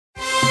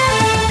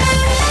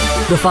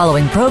The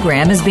following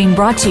program is being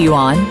brought to you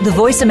on the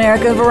Voice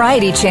America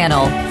Variety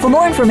Channel. For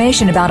more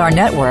information about our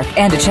network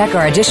and to check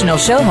our additional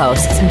show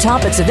hosts and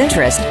topics of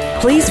interest,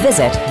 please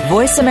visit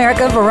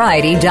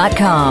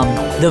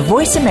voiceamericavariety.com. The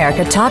Voice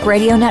America Talk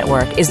Radio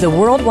Network is the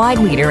worldwide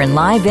leader in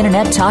live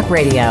Internet talk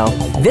radio.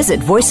 Visit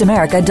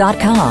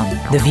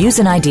voiceamerica.com. The views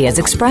and ideas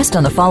expressed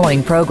on the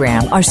following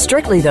program are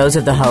strictly those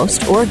of the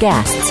host or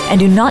guests and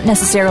do not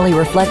necessarily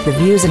reflect the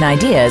views and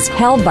ideas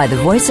held by the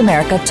Voice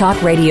America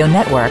Talk Radio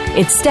Network,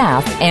 its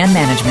staff, and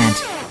management.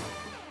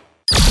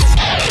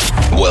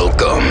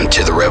 Welcome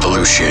to the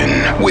revolution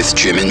with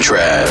Jim and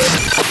Trav.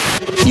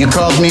 You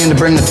called me in to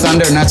bring the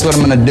thunder, and that's what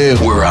I'm going to do.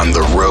 We're on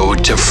the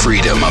road to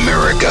freedom,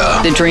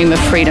 America. The dream of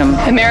freedom.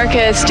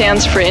 America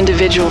stands for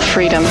individual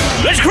freedom.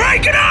 Let's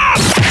crank it up!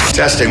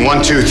 Testing,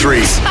 1, 2,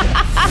 3.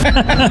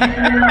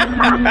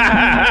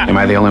 Am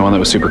I the only one that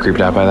was super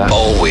creeped out by that?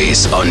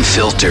 Always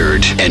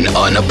unfiltered and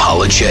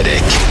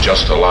unapologetic.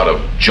 Just a lot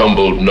of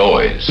jumbled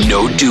noise.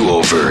 No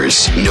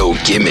do-overs, no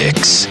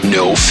gimmicks,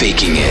 no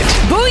faking it.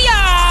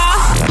 Booyah!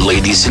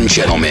 Ladies and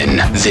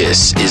gentlemen,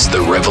 this is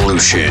The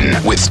Revolution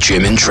with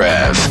Jim and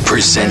Trav,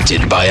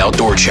 presented by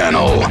Outdoor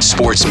Channel,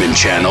 Sportsman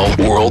Channel,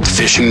 World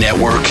Fishing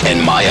Network,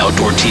 and My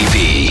Outdoor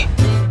TV.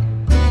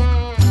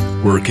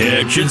 We're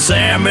catching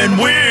salmon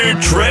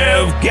with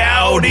Trev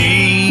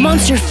Gowdy.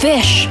 Monster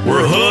fish.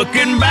 We're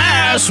hooking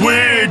bass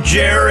with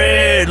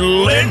Jared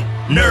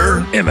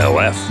Lintner.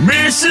 MLF.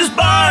 Mrs.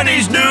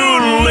 Bonnie's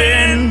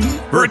noodling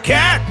for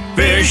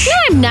catfish. No,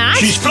 I'm not.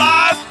 She's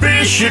fly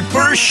fishing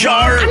for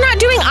shark. I'm not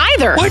doing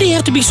either. Why do you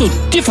have to be so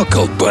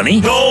difficult,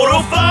 Bunny?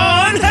 Total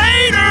fun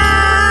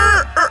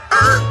hater.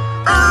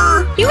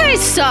 You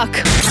guys suck.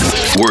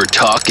 We're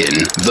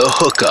talking the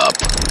hookup.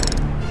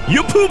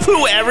 You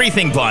poo-poo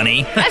everything,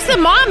 Bunny. That's the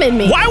mom in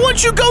me. Why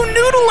won't you go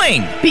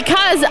noodling?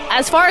 Because,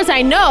 as far as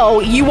I know,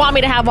 you want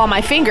me to have all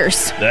my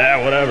fingers.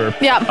 Yeah, whatever.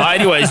 Yeah.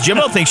 Anyways,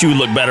 Jimbo thinks you would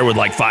look better with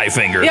like 5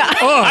 fingers. Yeah.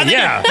 Oh, I think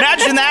yeah.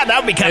 Imagine that.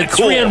 That would be kind of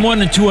cool. 3 on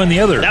one and 2 on the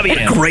other. That'd be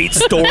a great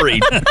story.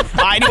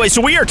 Anyway,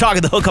 so we are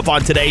talking the hookup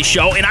on today's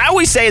show, and I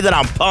always say that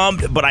I'm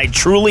pumped, but I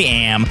truly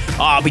am,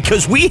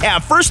 because we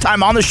have, first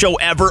time on the show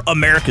ever,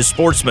 America's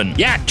Sportsman.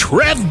 Yeah,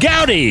 Trev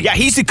Gowdy. Yeah,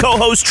 he's the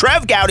co-host,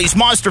 Trev Gowdy's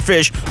Monster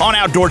Fish on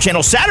Outdoor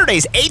Channel, Saturdays,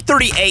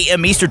 8:30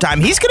 a.m. Eastern Time.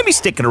 He's going to be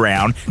sticking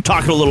around,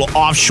 talking a little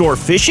offshore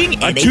fishing.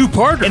 A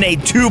two-parter. In a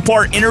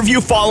 2-part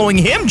interview following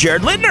him,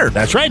 Jared Lintner.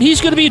 That's right.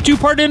 He's going to be a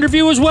 2-part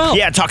interview as well.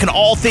 Yeah, talking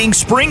all things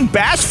spring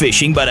bass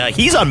fishing, but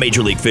he's on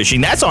Major League Fishing.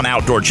 That's on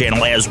Outdoor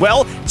Channel as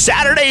well.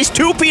 Saturdays,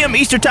 2 p.m.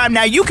 Eastern Time.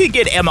 Now, you could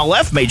get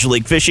MLF, Major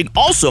League Fishing,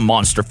 also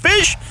Monster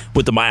Fish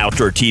with the My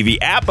Outdoor TV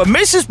app. But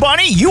Mrs.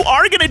 Bunny, you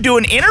are going to do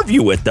an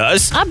interview with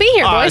us. I'll be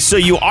here, boys. So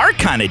you are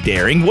kind of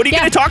daring. What are you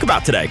going to talk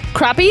about today?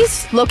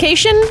 Crappies,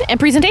 location, and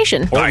presentation.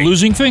 Or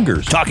losing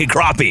fingers. Talking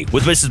crappie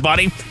with Mrs.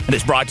 Bunny, and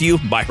it's brought to you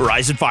by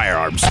Horizon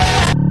Firearms.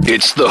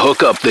 It's the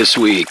hookup this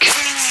week.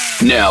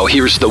 Now,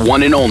 here's the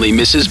one and only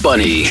Mrs.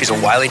 Bunny. She's a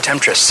wily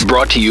temptress.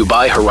 Brought to you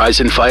by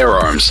Horizon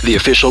Firearms, the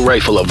official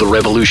rifle of the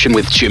revolution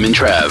with Jim and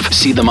Trav.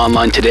 See them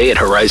online today at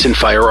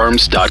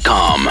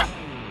horizonfirearms.com.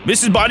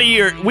 Mrs. Bunny,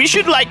 we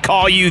should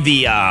call you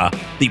the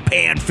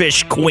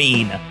panfish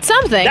queen.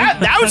 Something.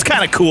 That was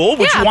kind of cool.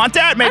 Would you want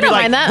that? Maybe I don't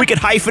mind that. We could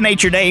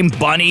hyphenate your name,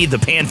 Bunny, the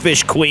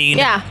panfish queen.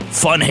 Yeah.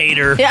 Fun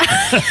hater. Yeah.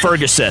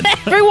 Ferguson.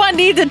 Everyone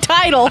needs a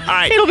title.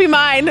 right. It'll be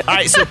mine. All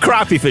right, so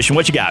crappie fishing,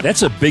 what you got?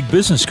 That's a big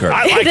business card.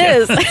 I like It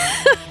is.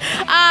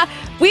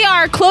 We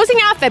are closing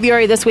out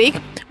February this week.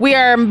 We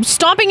are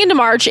stomping into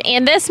March,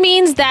 and this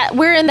means that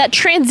we're in that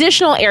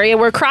transitional area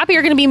where crappie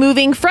are going to be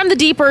moving from the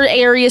deeper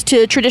areas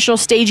to traditional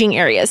staging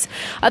areas.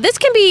 This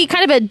can be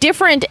kind of a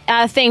different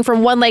thing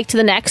from one lake to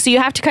the next, so you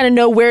have to kind of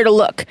know where to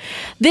look.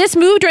 This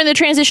move during the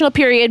transitional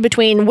period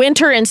between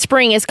winter and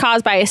spring is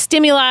caused by a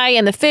stimuli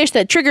in the fish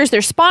that triggers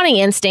their spawning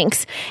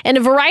instincts, and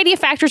a variety of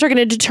factors are going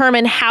to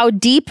determine how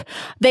deep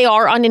they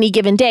are on any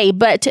given day.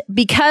 But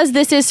because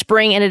this is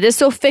spring and it is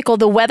so fickle,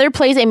 the weather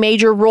plays a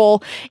major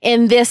role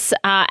in this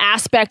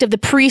aspect of the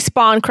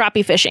pre-spawn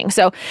crappie fishing.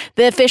 So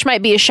the fish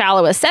might be as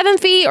shallow as 7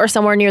 feet or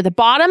somewhere near the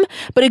bottom,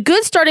 but a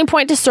good starting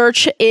point to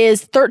search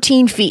is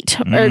 13 feet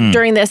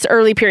during this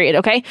early period,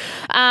 okay?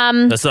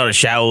 That's not as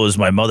shallow as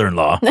my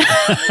mother-in-law.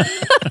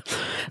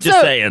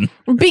 Just saying.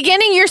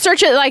 Beginning your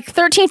search at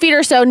 13 feet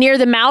or so near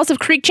the mouths of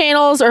creek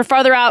channels or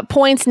farther out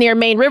points near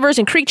main rivers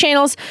and creek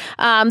channels.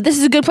 This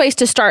is a good place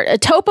to start. A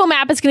topo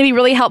map is going to be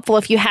really helpful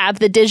if you have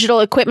the digital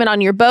equipment on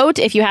your boat,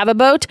 if you have a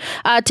boat,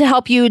 to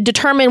help you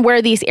determine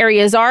where these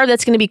areas are.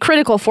 That's going to be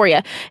critical for you.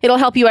 It'll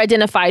help you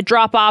identify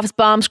drop-offs,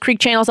 bumps, creek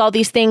channels, all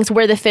these things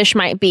where the fish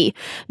might be.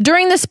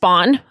 During the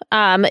spawn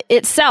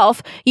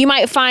itself, you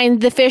might find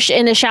the fish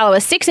in as shallow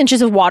as 6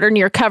 inches of water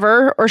near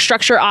cover or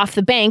structure off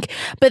the bank,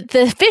 but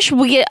the fish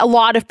will get a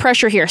lot of pressure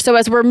pressure here. So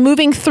as we're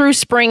moving through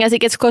spring, as it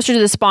gets closer to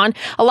the spawn,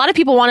 a lot of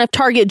people want to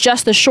target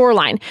just the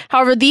shoreline.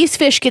 However, these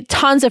fish get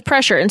tons of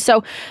pressure. And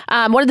so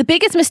one of the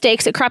biggest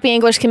mistakes that crappie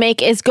anglers can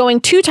make is going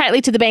too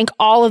tightly to the bank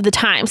all of the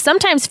time.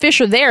 Sometimes fish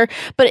are there,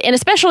 and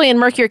especially in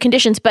murkier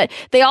conditions, but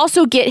they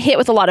also get hit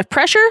with a lot of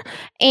pressure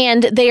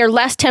and they are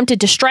less tempted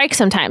to strike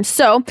sometimes.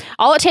 So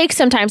all it takes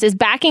sometimes is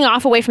backing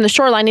off away from the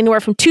shoreline anywhere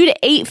from 2 to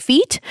 8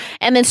 feet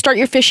and then start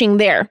your fishing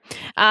there.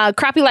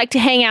 Crappie like to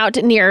hang out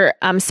near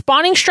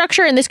spawning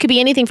structure, and this could be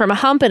anything from a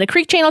hump in a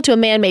creek channel to a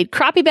man-made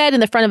crappie bed in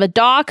the front of a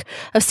dock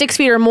of 6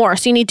 feet or more.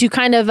 So you need to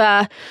kind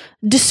of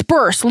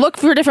disperse, look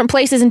for different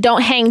places, and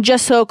don't hang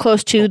just so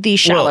close to these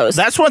shallows.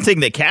 Well, that's one thing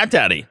that Cat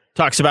Daddy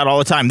talks about all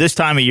the time. This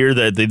time of year,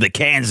 the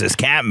Kansas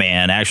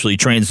Catman actually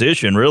turns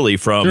into a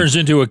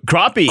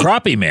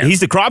crappie man. He's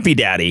the crappie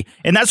daddy,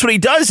 and that's what he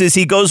does. Is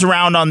he goes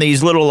around on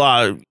these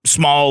little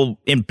small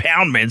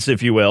impoundments,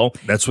 if you will.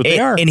 That's what they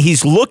are, and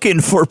he's looking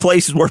for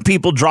places where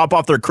people drop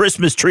off their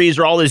Christmas trees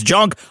or all this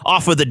junk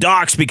off of the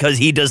docks because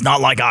he does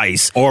not like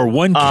ice or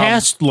one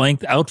cast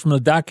length out from the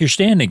dock you're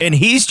standing. And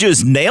he's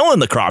just nailing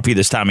the crappie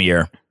this time of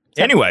year.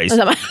 Anyways,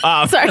 sorry.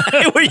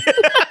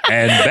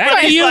 And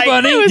back to you,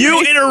 buddy. You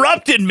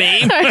interrupted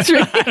me.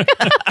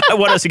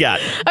 What else you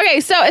got? Okay,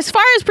 so as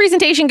far as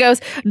presentation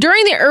goes,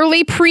 during the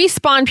early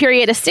pre-spawn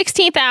period, a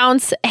 16th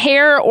ounce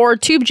hair or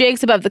tube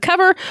jigs above the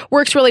cover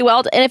works really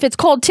well. And if it's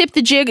cold, tip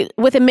the jig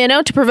with a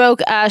minnow to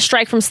provoke a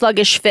strike from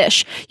sluggish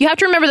fish. You have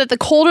to remember that the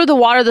colder the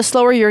water, the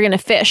slower you're going to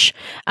fish.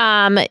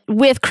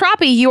 With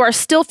crappie, you are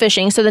still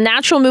fishing, so the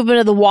natural movement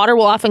of the water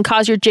will often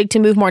cause your jig to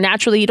move more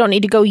naturally. You don't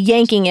need to go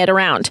yanking it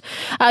around.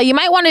 You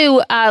might want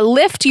to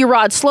lift your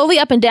rod slowly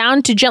up and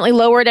down to gently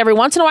lower it every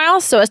once in a while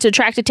so as to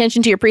attract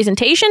attention to your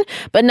presentation,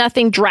 but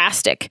nothing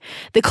drastic.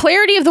 The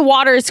clarity of the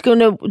water is going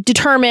to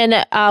determine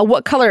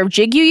what color of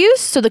jig you use.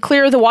 So the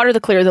clearer the water,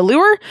 the clearer the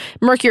lure.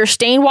 Murkier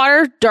stained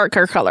water,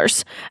 darker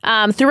colors.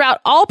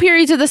 Throughout all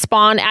periods of the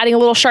spawn, adding a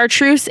little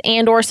chartreuse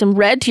and or some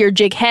red to your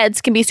jig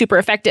heads can be super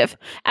effective.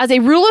 As a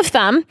rule of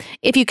thumb,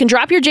 if you can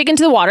drop your jig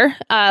into the water,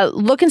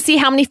 look and see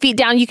how many feet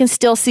down you can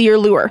still see your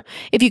lure.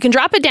 If you can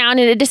drop it down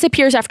and it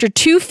disappears after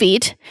 2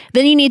 feet,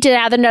 then you need to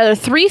add another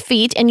 3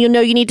 feet, and you'll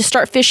know you need to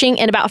start fishing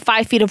in about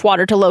 5 feet of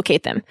water to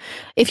locate them.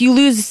 If you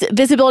lose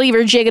visibility of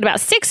your jig at about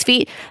 6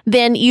 feet,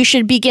 then you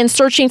should begin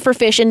searching for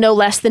fish in no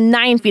less than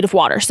 9 feet of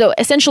water. So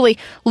essentially,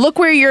 look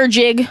where your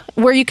jig,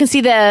 where you can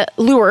see the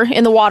lure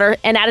in the water,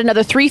 and add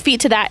another 3 feet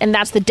to that, and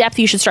that's the depth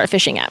you should start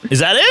fishing at. Is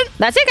that it?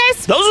 That's it,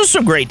 guys. Those are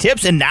some great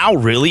tips, and now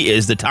really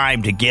is the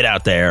time to get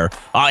out there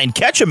and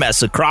catch a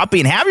mess of crappie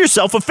and have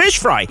yourself a fish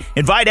fry.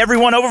 Invite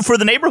everyone over for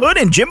the neighborhood,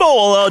 and Jimbo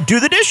will do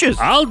the dishes.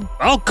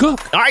 I'll cook.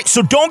 All right,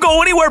 so don't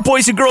go anywhere,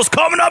 boys and girls.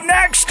 Coming up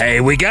next.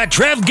 Hey, we got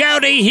Trev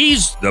Gowdy.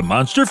 He's the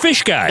Monster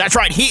Fish Guy. That's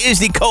right. He is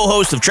the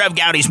co-host of Trev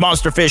Gowdy's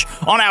Monster Fish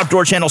on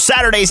Outdoor Channel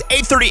Saturdays,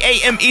 8:30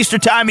 a.m.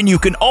 Eastern Time, and you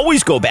can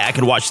always go back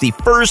and watch the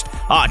first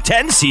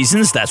 10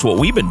 seasons. That's what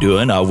we've been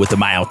doing with the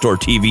My Outdoor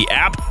TV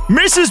app.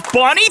 Mrs.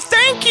 Bunny,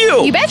 thank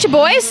you. You betcha,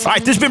 boys. All right,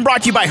 this has been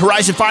brought to you by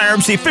Horizon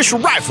Firearms, the official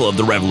rifle of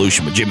the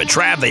revolution with Jim and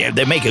Trav.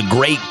 They make a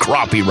great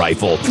crappie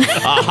rifle.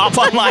 Hop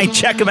online,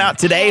 check them out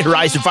today,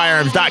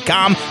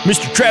 horizonfirearms.com.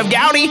 Mr. Trev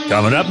Gowdy.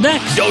 Coming up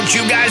next. Don't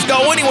you guys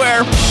go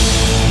anywhere.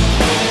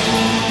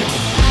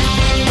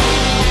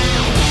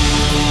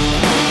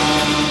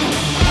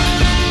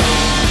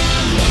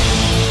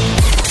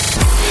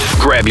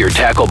 Grab your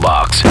tackle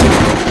box,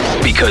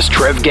 because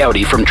Trev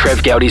Gowdy from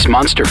Trev Gowdy's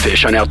Monster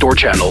Fish on Outdoor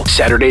Channel,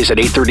 Saturdays at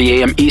 8:30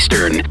 a.m.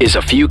 Eastern, is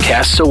a few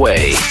casts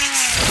away.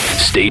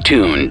 Stay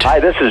tuned. Hi,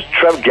 this is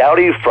Trev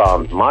Gowdy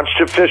from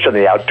Monster Fish on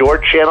the Outdoor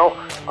Channel.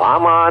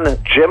 I'm on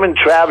Jim and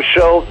Trav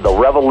Show, The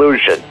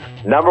Revolution.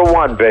 Number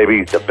 1,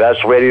 baby, the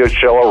best radio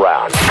show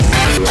around.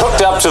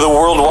 Hooked up to the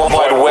World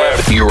Wide Web.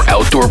 Your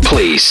outdoor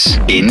place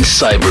in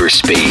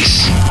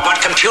cyberspace.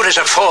 What computers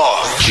are for.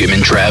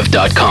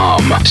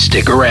 JimandTrav.com.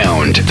 Stick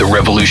around. The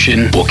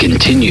revolution will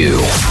continue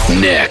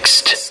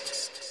next.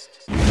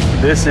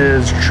 This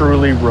is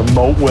truly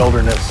remote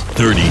wilderness.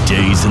 30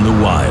 days in the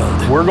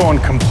wild. We're going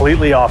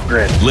completely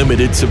off-grid.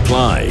 Limited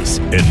supplies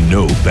and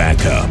no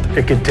backup.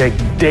 It could take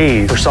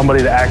days for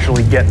somebody to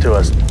actually get to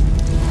us.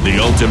 The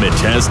ultimate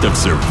test of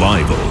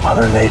survival.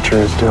 Mother Nature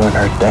is doing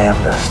her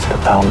damnedest to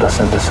pound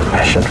us into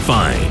submission.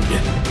 Find,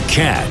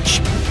 catch,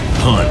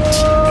 hunt,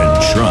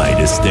 and try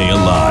to stay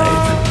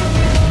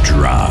alive.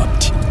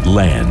 Dropped.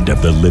 Land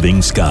of the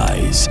Living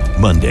Skies.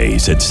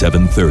 Mondays at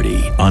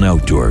 7:30 on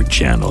Outdoor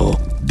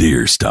Channel.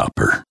 Deer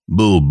Stopper,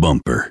 Bull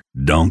Bumper,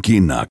 Donkey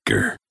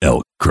Knocker,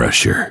 Elk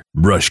Crusher,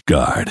 Brush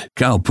Guard,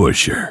 Cow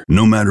Pusher.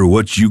 No matter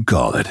what you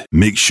call it,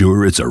 make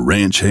sure it's a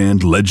Ranch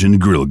Hand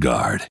Legend Grill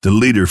Guard. The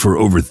leader for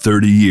over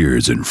 30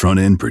 years in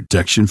front-end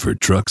protection for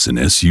trucks and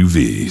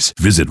SUVs.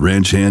 Visit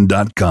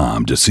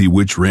ranchhand.com to see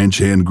which Ranch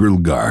Hand Grill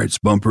Guards,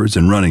 bumpers,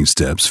 and running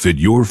steps fit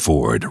your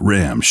Ford,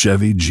 Ram,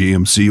 Chevy,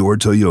 GMC, or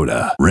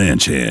Toyota.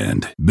 Ranch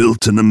Hand.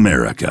 Built in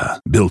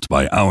America. Built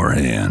by our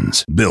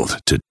hands.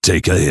 Built to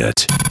take a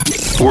hit.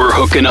 We're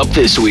hooking up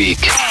this week.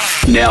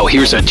 Now Now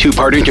here's a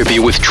two-part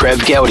interview with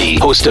Trev Gowdy,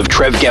 host of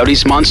Trev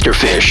Gowdy's Monster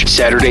Fish,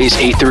 Saturdays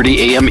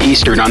 8:30 a.m.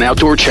 Eastern on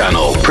Outdoor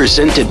Channel.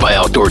 Presented by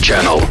Outdoor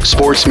Channel,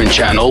 Sportsman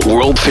Channel,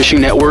 World Fishing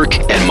Network,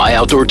 and My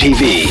Outdoor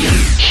TV.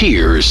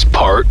 Here's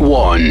part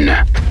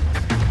one.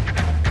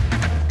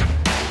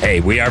 Hey,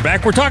 we are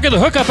back. We're talking the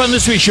hookup on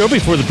this week's show.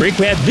 Before the break,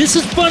 we had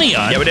Mrs. Bunny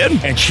on. Yeah, we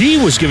did. And she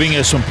was giving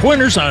us some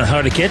pointers on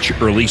how to catch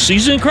early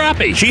season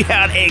crappie. She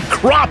had a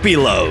crappie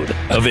load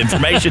of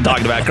information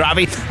talking about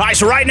crappie. All right,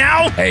 so right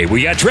now... Hey,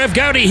 we got Trev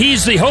Gowdy.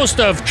 He's the host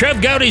of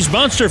Trev Gowdy's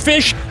Monster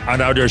Fish on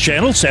Outdoor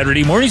Channel,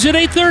 Saturday mornings at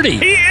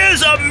 8:30. He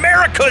is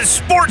America's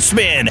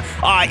sportsman.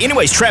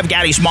 Anyways, Trev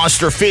Gowdy's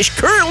Monster Fish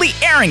currently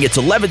airing its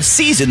 11th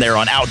season there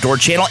on Outdoor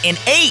Channel and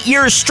 8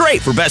 years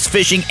straight for best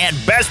fishing and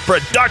best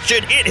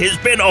production. It has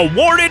been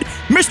awarded.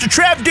 Mr.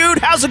 Trev, dude,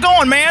 how's it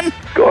going, man?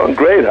 Going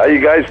great. How you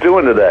guys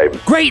doing today?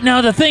 Great.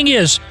 Now, the thing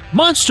is,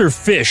 monster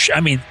fish,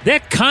 I mean,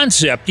 that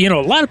concept,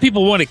 a lot of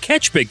people want to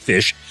catch big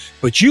fish,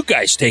 but you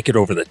guys take it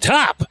over the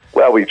top.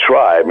 Well, we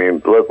try. I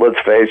mean, let's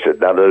face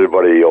it, not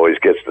everybody always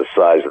gets the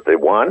size that they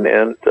want,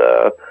 and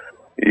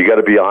you got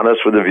to be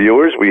honest with the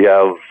viewers. We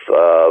have,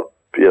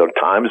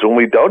 times when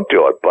we don't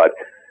do it, but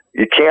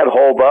you can't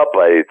hold up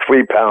a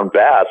 3-pound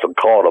bass and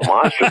call it a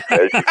monster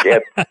fish. You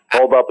can't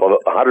hold up a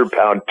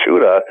 100-pound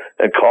tuna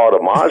and call it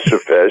a monster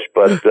fish.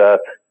 But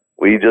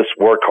we just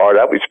work hard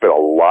out. We spend a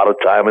lot of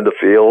time in the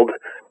field.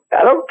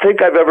 I don't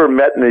think I've ever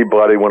met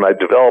anybody when I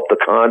developed the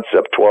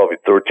concept 12 or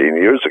 13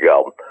 years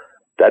ago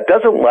that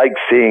doesn't like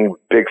seeing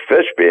big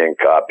fish being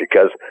caught,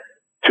 because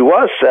to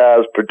us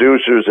as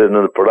producers in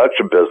the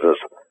production business,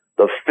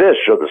 the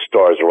fish are the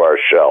stars of our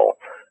show.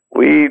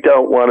 We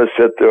don't want to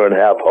sit there and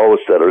have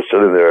hosts that are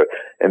sitting there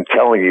and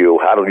telling you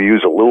how to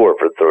use a lure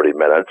for 30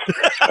 minutes.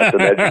 That's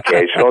an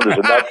educational.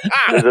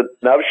 There's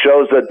enough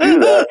shows that do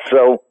that.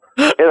 So,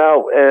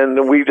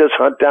 and we just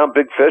hunt down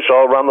big fish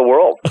all around the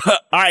world.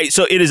 All right,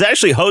 so it is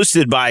actually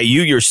hosted by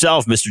you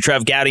yourself, Mr.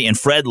 Trev Gowdy, and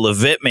Fred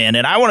Levitt, man.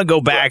 And I want to go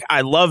back.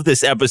 I love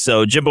this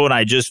episode. Jimbo and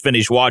I just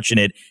finished watching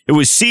it. It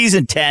was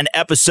season 10,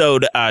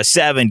 episode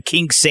 7,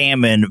 King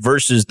Salmon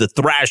versus the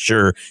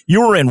Thrasher.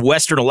 You were in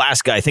Western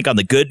Alaska, I think, on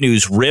the Good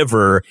News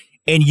River,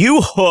 and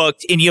you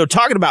hooked, and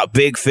talking about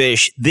big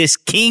fish, this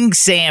king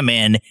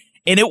salmon,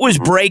 and it was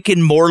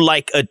breaking more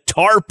like a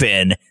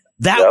tarpon.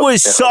 That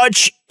was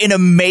such an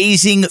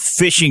amazing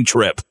fishing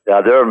trip.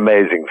 Yeah, they're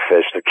amazing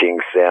fish, the king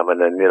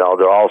salmon, and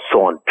they're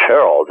also in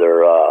peril.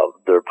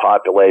 Their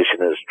population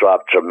has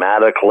dropped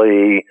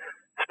dramatically,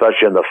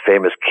 especially in the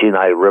famous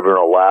Kenai River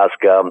in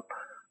Alaska.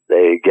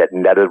 They get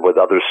netted with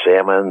other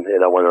salmon,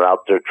 when they're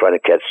out there trying to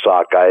catch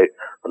sockeye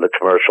on the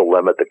commercial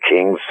limit. The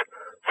kings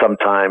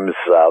sometimes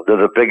they're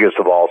the biggest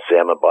of all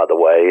salmon, by the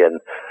way,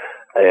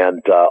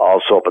 and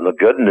also up in the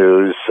good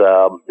news,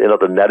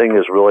 the netting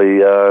has really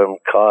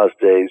caused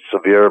a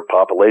severe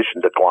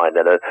population decline,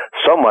 and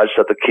so much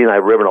that the Kenai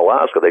River in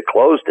Alaska, they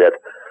closed it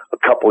a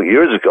couple of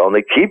years ago, and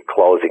they keep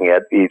closing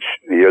it each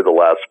year the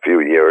last few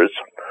years.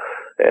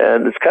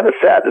 And it's kind of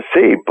sad to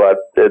see, but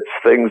it's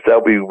things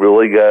that we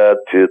really got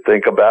to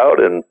think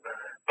about and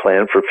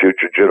plan for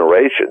future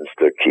generations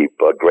to keep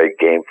great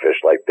game fish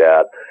like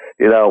that.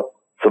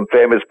 Some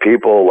famous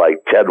people like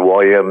Ted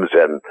Williams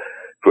and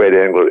great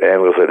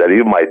anglers like that.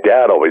 Even my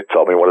dad always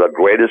told me one of the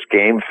greatest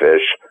game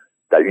fish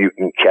that you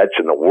can catch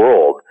in the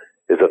world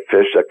is a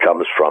fish that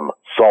comes from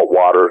salt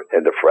water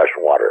into fresh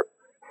water.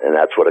 And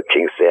that's what a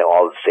king salmon,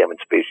 all the salmon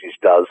species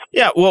does.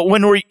 Yeah, well,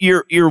 when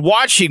you're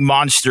watching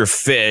monster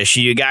fish,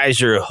 you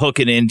guys are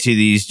hooking into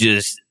these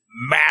just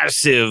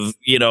massive,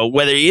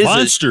 whether it is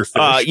monster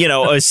fish, a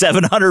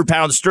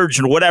 700-pound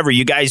sturgeon or whatever,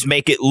 you guys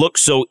make it look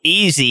so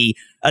easy.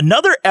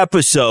 Another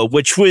episode,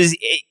 which was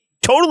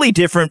totally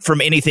different from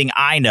anything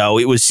I know.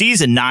 It was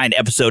season 9,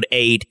 episode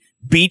 8,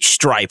 Beach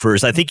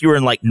Stripers. I think you were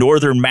in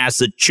northern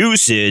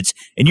Massachusetts,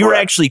 and you were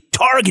actually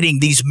targeting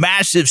these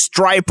massive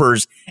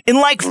stripers in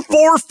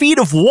 4 feet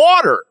of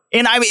water.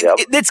 And I mean,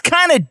 it's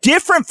kind of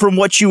different from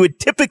what you would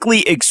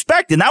typically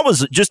expect. And that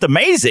was just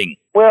amazing.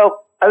 Well,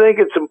 I think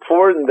it's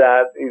important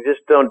that you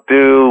just don't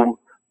do,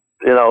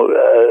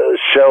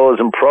 shows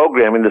and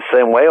programming the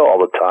same way all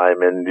the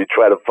time. And you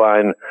try to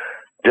find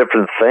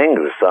different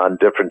things on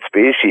different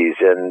species.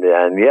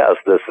 And yes,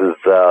 this is,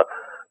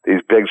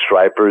 these big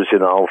stripers,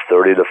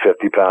 30 to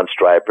 50 pound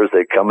stripers.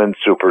 They come in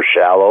super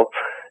shallow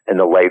in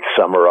the late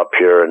summer up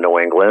here in New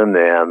England,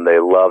 and they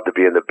love to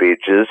be in the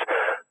beaches.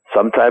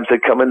 Sometimes they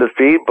come in to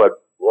feed, but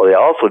they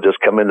also just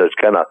come in to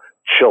kind of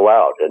chill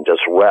out and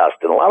just rest.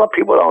 And a lot of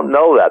people don't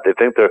know that. They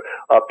think they're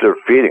up there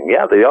feeding.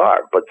 Yeah, they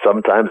are, but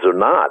sometimes they're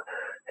not.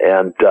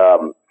 And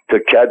to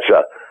catch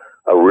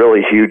a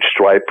really huge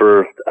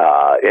striper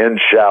in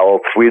shallow,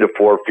 3 to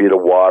 4 feet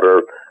of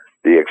water,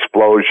 the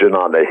explosion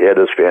on the hit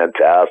is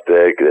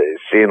fantastic. The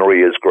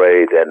scenery is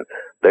great, and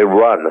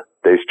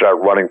they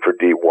start running for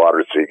deep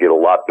water, so you get a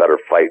lot better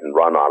fight and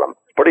run on them.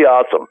 Pretty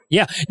awesome.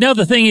 Yeah. Now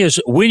the thing is,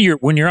 when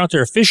you're out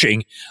there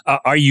fishing,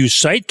 are you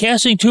sight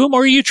casting to them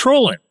or are you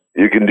trolling?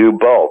 You can do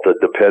both. It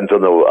depends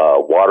on the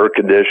water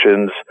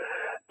conditions.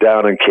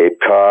 Down in Cape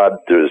Cod,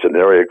 there's an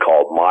area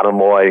called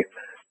Monomoy.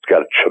 It's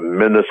got a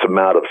tremendous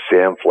amount of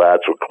sand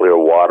flats with clear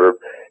water.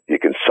 You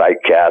can sight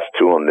cast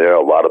to them there.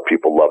 A lot of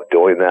people love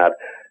doing that.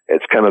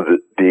 It's kind of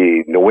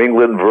the New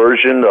England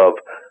version of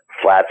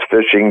flats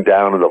fishing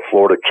down in the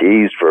Florida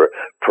Keys for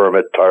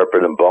permit,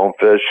 tarpon, and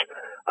bonefish.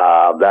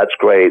 That's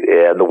great.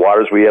 And the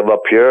waters we have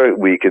up here,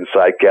 we can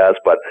sight cast.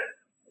 But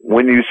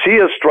when you see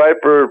a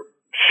striper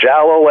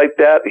shallow like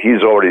that,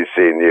 he's already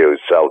seen you.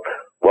 So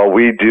what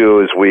we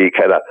do is we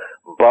kind of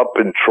bump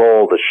and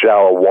troll the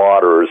shallow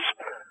waters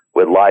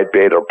with live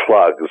bait or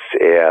plugs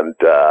and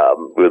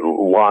with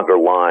longer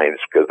lines,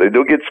 because they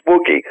do get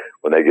spooky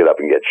when they get up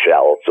and get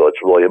shallow. So it's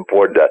really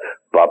important to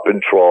bump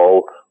and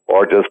troll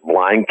or just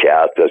blind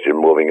cast as you're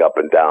moving up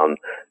and down,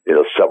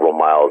 several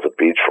miles of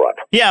beachfront.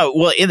 Yeah,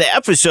 well, in the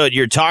episode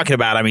you're talking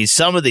about, I mean,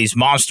 some of these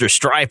monster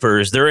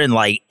stripers, they're in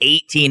like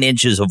 18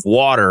 inches of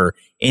water,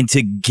 and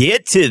to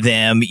get to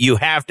them, you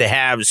have to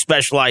have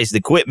specialized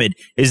equipment.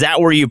 Is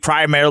that where you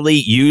primarily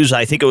use,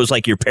 I think it was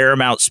like your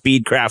Paramount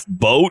Speedcraft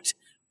boat?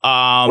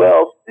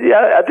 Well,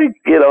 yeah, I think,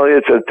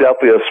 it's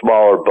definitely a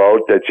smaller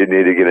boat that you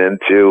need to get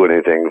into,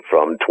 anything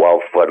from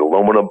 12-foot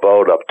aluminum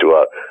boat up to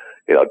a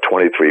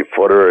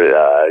 23-footer.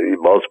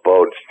 Most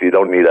boats, you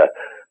don't need a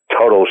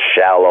total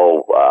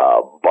shallow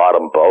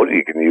bottom boat.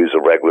 You can use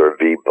a regular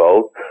V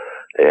boat,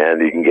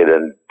 and you can get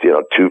in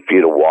 2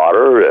 feet of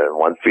water and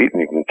 1 feet,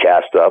 and you can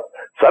cast up.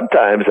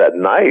 Sometimes at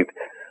night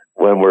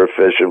when we're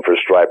fishing for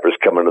stripers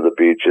coming to the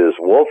beaches,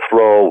 we'll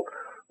throw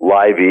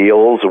live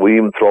eels, and we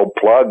even throw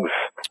plugs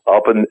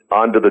up and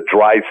onto the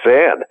dry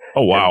sand.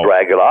 Oh, wow. And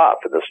drag it off,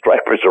 and the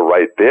stripers are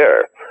right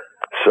there.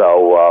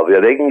 So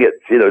they can get,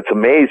 it's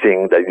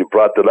amazing that you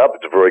brought that up.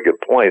 It's a very good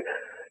point.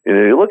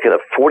 You look at a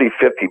 40,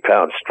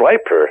 50-pound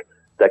striper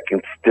that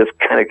can just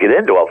kind of get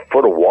into a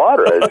foot of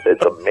water.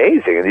 It's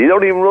amazing, and you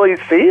don't even really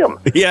see them.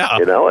 Yeah.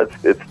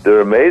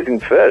 They're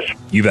amazing fish.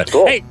 You bet.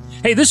 Cool.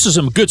 Hey, this is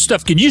some good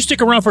stuff. Can you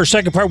stick around for a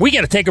second part? We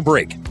got to take a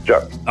break.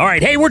 Sure. All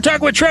right. Hey, we're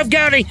talking with Trev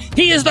Gowdy.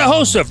 He is the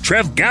host of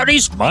Trev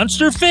Gowdy's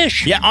Monster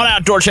Fish. Yeah, on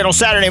Outdoor Channel,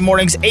 Saturday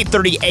mornings,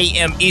 8:30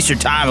 a.m. Eastern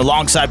Time,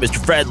 alongside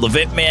Mr. Fred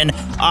Levitman.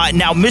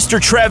 Now,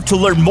 Mr. Trev, to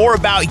learn more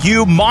about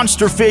you,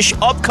 Monster Fish,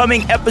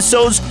 upcoming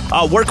episodes,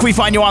 where can we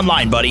find you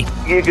online, buddy?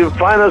 You can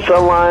find us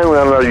online. We're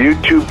on our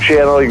YouTube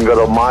channel. You can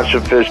go to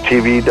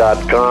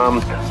monsterfishtv.com.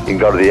 You can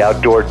go to the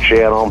Outdoor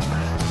Channel,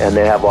 and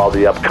they have all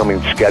the upcoming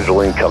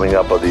scheduling coming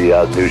up of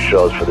the new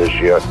shows for this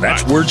year.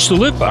 That's words to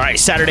live by. All right,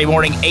 Saturday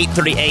morning,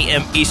 8:30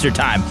 a.m. Eastern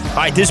Time. All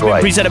right, this has been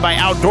presented by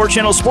Outdoor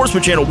Channel,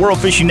 Sportsman Channel, World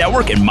Fishing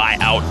Network, and My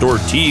Outdoor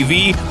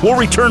TV. We'll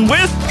return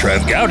with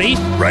Trev Gowdy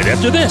right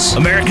after this.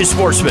 America's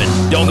Sportsman.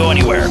 Don't go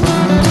anywhere.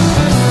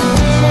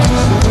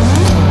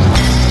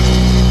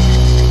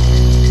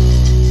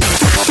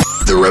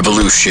 The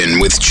Revolution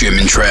with Jim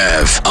and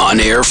Trav. On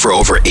air for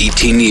over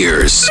 18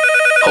 years.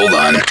 Hold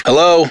on.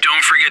 Hello?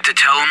 Don't forget to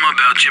tell them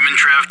about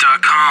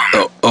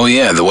jimandtrav.com. Oh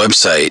yeah, the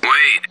website.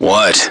 Wait.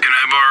 What? Can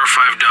I borrow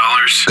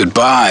 $5?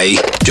 Goodbye.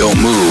 Don't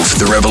move.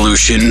 The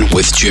Revolution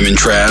with Jim and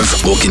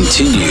Trav will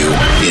continue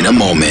in a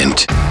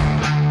moment.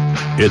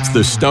 It's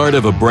the start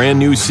of a brand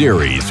new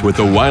series with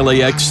the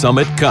Wiley X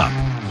Summit Cup.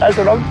 That's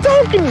what I'm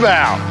talking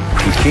about.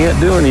 You can't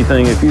do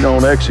anything if you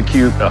don't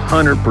execute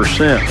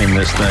 100% in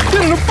this thing.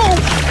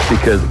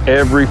 Because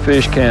every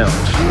fish counts.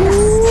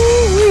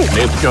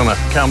 It's going to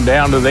come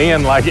down to the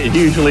end like it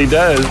usually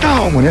does.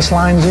 Oh, when this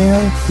line's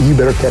in, you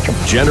better catch them.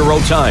 General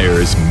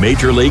Tire's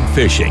Major League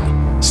Fishing,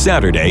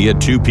 Saturday at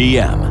 2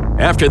 p.m.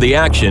 After the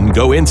action,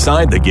 go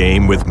inside the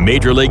game with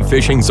Major League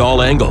Fishing's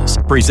All Angles,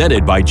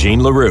 presented by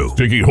Gene LaRue.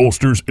 Sticky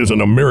Holsters is an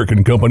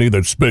American company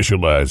that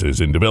specializes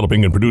in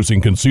developing and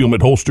producing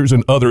concealment holsters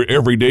and other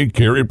everyday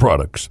carry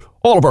products.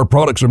 All of our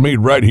products are made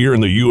right here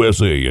in the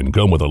USA and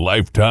come with a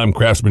lifetime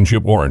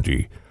craftsmanship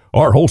warranty.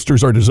 Our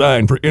holsters are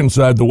designed for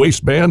inside the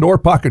waistband or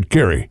pocket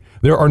carry.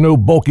 There are no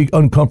bulky,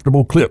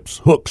 uncomfortable clips,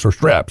 hooks, or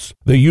straps.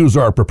 They use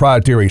our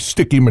proprietary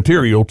sticky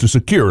material to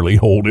securely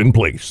hold in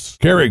place.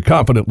 Carry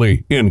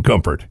confidently in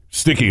comfort.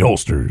 Sticky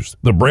Holsters,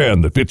 the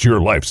brand that fits your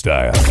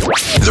lifestyle.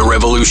 The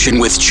Revolution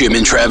with Jim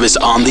and Trav is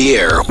on the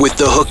air with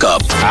the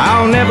hookup.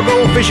 I'll never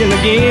go fishing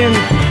again.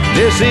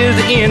 This is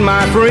the end,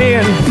 my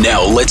friend.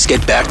 Now let's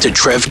get back to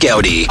Trev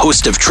Gowdy,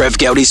 host of Trev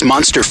Gowdy's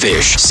Monster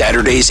Fish,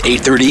 Saturdays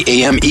 8:30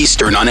 a.m.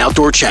 Eastern on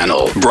Outdoor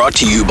Channel. Brought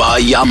to you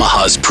by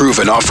Yamaha's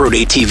proven off-road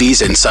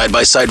ATVs and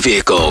side-by-side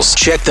vehicles.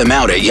 Check them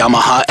out at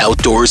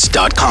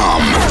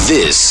YamahaOutdoors.com.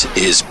 This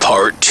is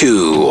part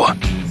 2.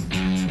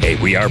 Hey,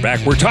 we are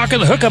back. We're talking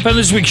the hookup on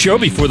this week's show.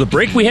 Before the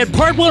break, we had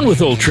part 1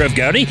 with old Trev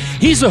Gowdy.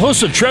 He's the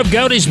host of Trev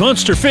Gowdy's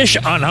Monster Fish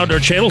on Outdoor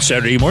Channel,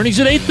 Saturday mornings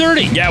at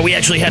 8:30. Yeah, we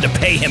actually had to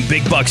pay him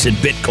big bucks in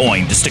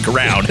Bitcoin to stick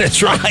around.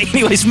 That's right.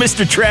 Anyways,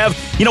 Mr. Trev,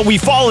 we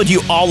followed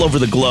you all over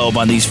the globe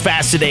on these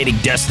fascinating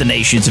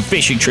destinations and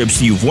fishing trips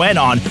you've went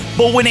on.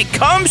 But when it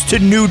comes to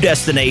new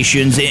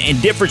destinations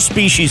and different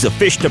species of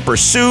fish to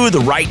pursue, the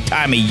right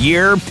time of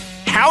year,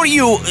 how do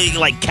you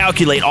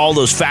calculate all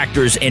those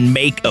factors and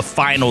make a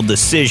final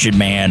decision,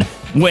 man,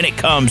 when it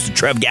comes to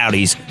Trev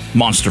Gowdy's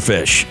Monster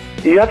Fish?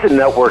 You have to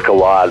network a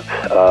lot.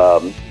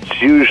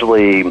 It's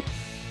usually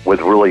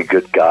with really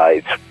good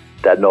guides.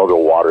 that know their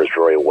waters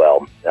very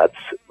well. That's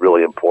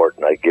really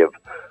important. I give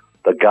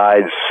the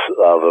guides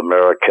of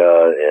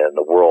America and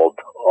the world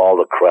all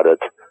the credit.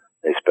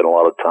 They spend a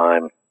lot of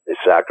time. They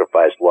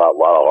sacrifice a lot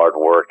of hard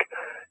work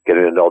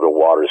getting to know their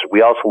waters.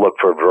 We also look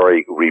for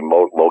very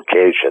remote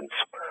locations.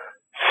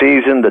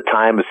 The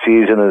time of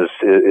season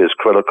is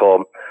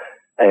critical.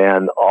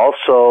 And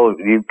also,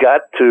 you've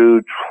got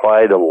to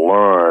try to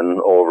learn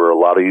over a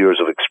lot of years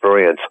of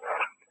experience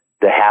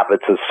the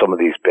habits of some of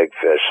these big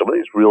fish. Some of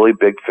these really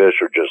big fish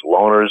are just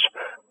loners.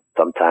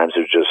 Sometimes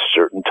there's just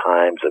certain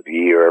times of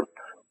year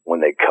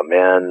when they come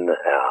in.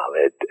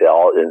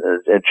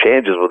 It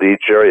changes with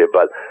each area,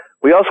 but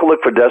we also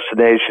look for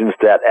destinations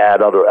that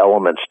add other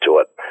elements to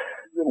it.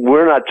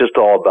 We're not just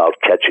all about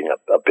catching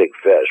a big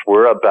fish.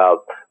 We're about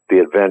the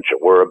adventure.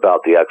 We're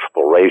about the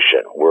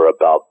exploration. We're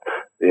about,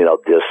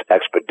 this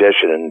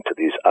expedition into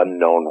these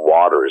unknown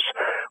waters.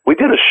 We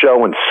did a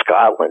show in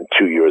Scotland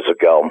 2 years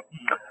ago.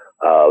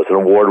 It was an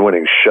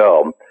award-winning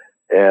show,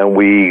 and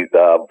we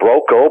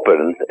broke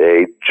open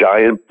a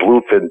giant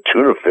bluefin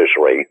tuna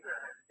fishery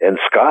in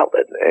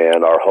Scotland.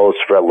 And our host,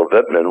 Fred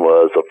Levitman,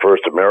 was the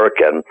first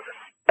American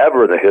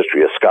ever in the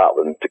history of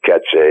Scotland to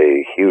catch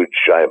a huge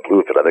giant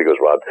bluefin. I think it was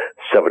around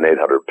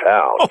 700-800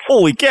 pounds. Oh,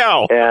 holy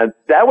cow. And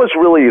that was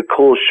really a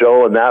cool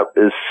show, and that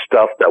is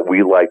stuff that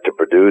we like to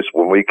produce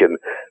when we can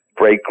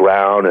break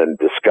ground and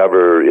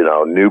discover,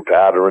 new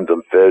patterns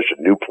and fish and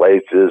new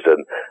places.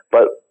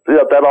 But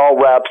that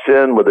all wraps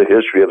in with the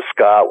history of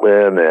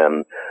Scotland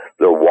and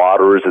their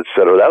waters, et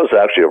cetera. That was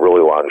actually a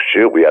really long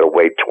shoot. We had to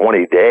wait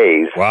 20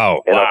 days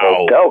in a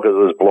hotel because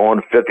it was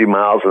blowing 50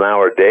 miles an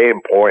hour a day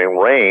and pouring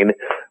rain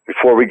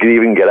before we could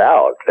even get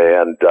out.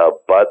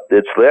 But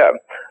it's there.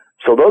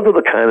 So those are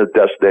the kind of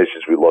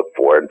destinations we look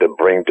for and to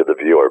bring to the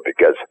viewer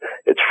because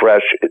it's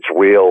fresh, it's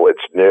real,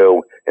 it's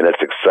new, and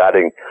it's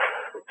exciting.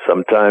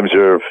 Sometimes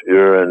you're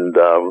in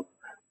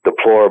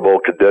deplorable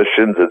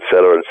conditions, et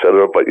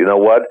cetera, but you know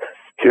what?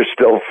 You're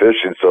still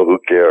fishing, so who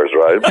cares,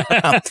 right?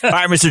 All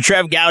right, Mr.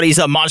 Trev Gowdy's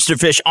a Monster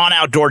Fish on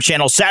Outdoor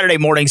Channel, Saturday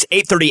mornings,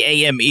 8:30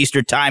 a.m.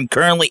 Eastern Time,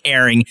 currently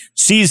airing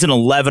Season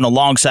 11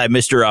 alongside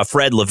Mr.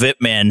 Fred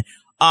Levitman.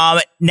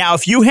 Now,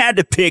 if you had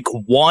to pick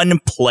one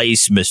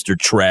place, Mr.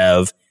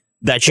 Trev,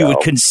 that you would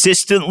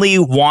consistently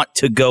want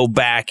to go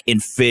back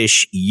and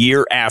fish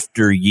year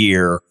after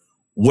year,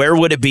 where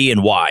would it be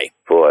and why?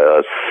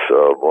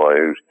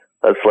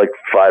 That's like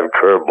 5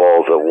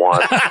 curveballs at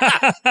once.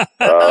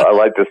 I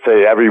like to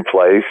say every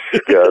place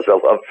because I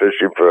love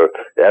fishing for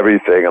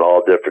everything and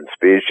all different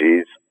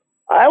species.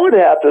 I would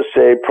have to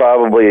say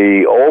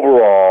probably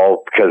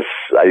overall, because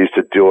I used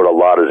to do it a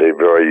lot as a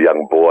very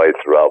young boy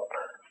throughout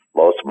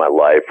most of my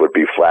life, would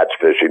be flats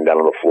fishing down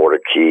in the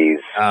Florida Keys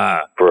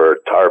for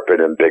tarpon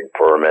and big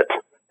permit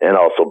and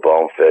also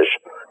bonefish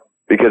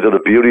because of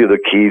the beauty of the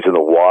Keys and the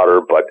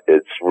water, but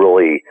it's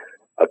really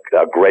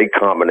a great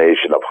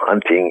combination of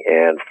hunting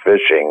and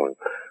fishing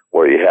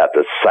where you have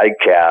to sight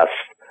cast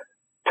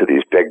to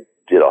these big,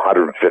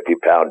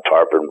 150-pound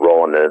tarpon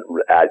rolling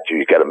at you.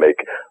 You got to make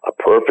a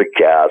perfect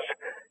cast.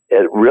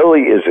 It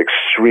really is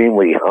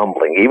extremely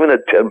humbling. Even a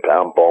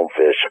 10-pound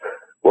bonefish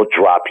will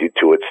drop you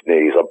to its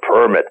knees. A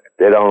permit,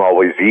 they don't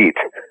always eat,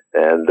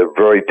 and they're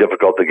very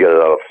difficult to get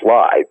on a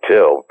fly,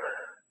 too.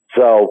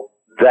 So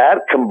that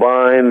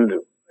combined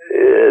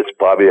is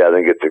probably, I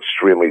think it's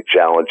extremely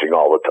challenging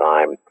all the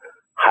time.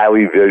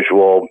 Highly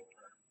visual,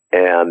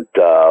 and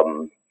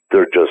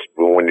they're just,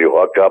 when you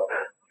hook up,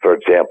 for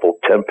example,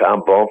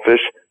 10-pound bonefish,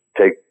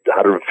 take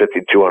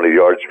 150, 200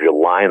 yards of your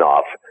line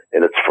off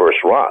in its first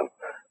run.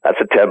 That's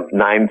a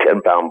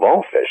 10-pound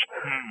bonefish.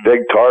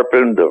 Big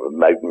tarpon, the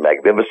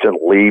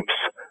magnificent leaps,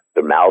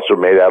 their mouths are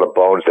made out of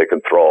bones, they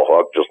can throw a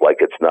hook just like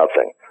it's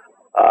nothing.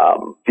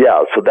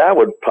 So that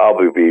would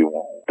probably be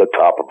the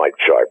top of my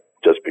chart,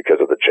 just because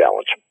of the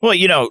challenge.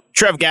 Well,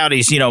 Trev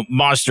Gowdy's,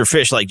 monster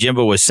fish, like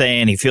Jimbo was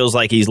saying, he feels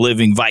like he's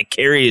living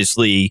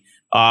vicariously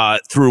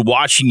through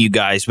watching you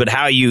guys, but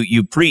how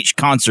you preach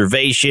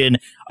conservation,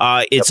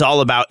 it's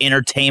all about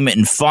entertainment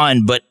and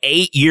fun, but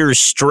 8 years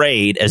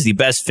straight as the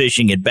best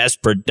fishing and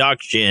best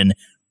production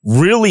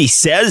really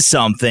says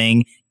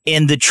something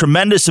in the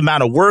tremendous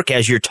amount of work,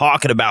 as you're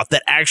talking about,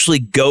 that actually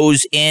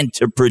goes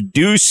into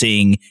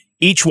producing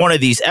each one of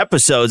these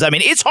episodes. I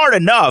mean, it's hard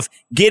enough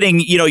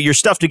getting, your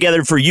stuff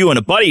together for you and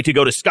a buddy to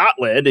go to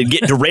Scotland and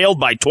get derailed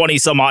by 20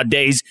 some odd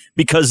days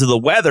because of the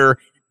weather.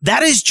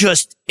 That is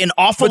just an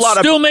awful lot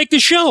of... still make the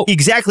show.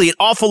 Exactly. An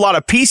awful lot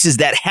of pieces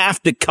that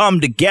have to come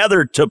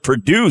together to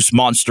produce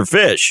Monster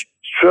Fish.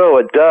 True,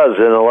 it does,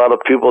 and a lot of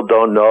people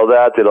don't know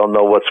that. They don't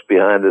know what's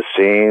behind the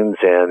scenes,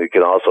 and you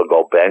can also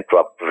go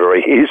bankrupt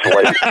very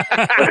easily.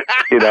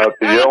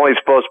 You're only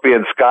supposed to be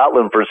in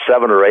Scotland for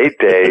 7 or 8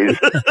 days.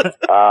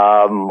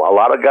 A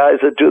lot of guys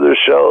that do their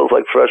shows,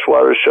 like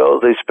freshwater shows,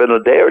 they spend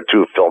a day or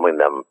two filming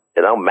them,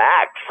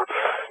 max.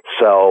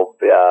 So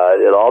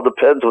it all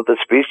depends what the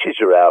species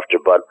you're after.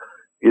 But,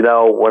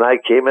 when I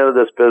came into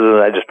this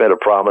business, I just made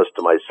a promise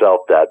to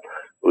myself that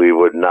we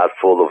would not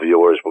fool the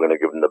viewers. We're going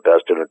to give them the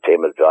best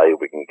entertainment value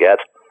we can get.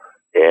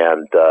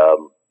 And,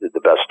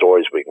 the best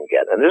stories we can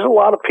get. And there's a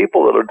lot of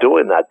people that are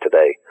doing that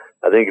today.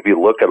 I think if you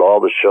look at all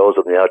the shows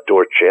on the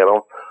Outdoor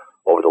Channel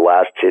over the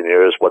last 10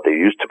 years, what they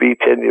used to be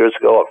 10 years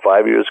ago or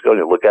 5 years ago, and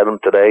you look at them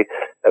today,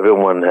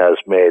 everyone has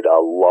made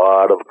a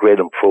lot of great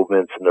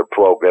improvements in their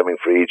programming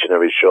for each and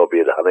every show, be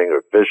it hunting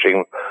or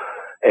fishing.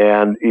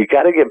 And you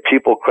got to give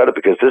people credit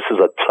because this is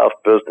a tough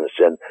business.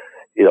 And,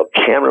 you know,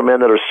 cameramen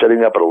that are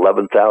sitting up at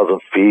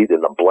 11,000 feet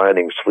in a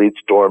blinding sleet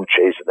storm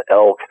chasing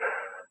elk,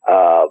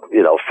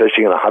 you know,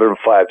 fishing in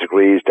 105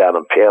 degrees down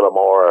in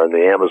Panama or in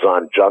the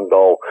Amazon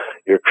jungle.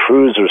 Your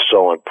crews are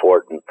so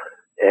important.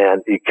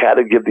 And you got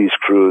to give these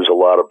crews a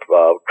lot of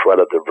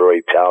credit. They're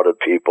very talented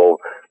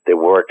people. They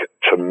work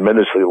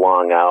tremendously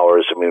long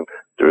hours. I mean,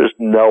 there is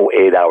no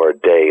 8-hour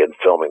day in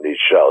filming these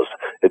shows.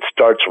 It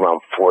starts around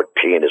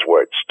 14 is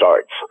where it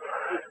starts.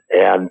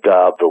 And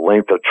the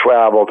length of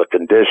travel, the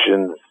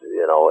conditions,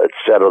 you know, et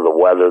cetera, the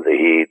weather, the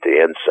heat,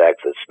 the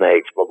insects, the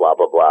snakes, blah, blah,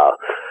 blah, blah.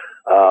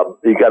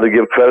 You got to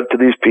give credit to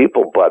these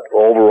people. But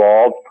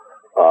overall,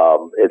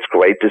 it's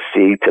great to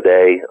see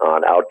today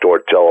on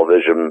outdoor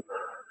television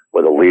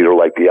with a leader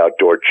like the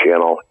Outdoor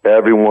Channel.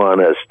 Everyone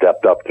has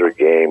stepped up their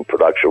game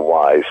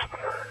production-wise.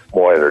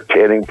 More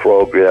entertaining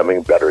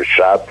programming, better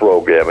shot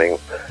programming,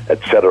 et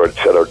cetera, et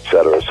cetera, et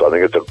cetera. So I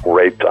think it's a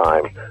great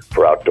time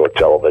for outdoor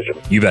television.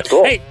 You bet.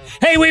 Cool. Hey,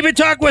 we've been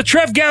talking with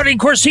Trev Gowdy. Of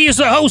course, he is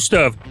the host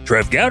of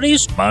Trev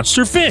Gowdy's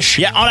Monster Fish.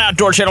 Yeah, on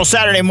Outdoor Channel,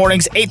 Saturday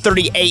mornings,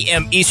 8:30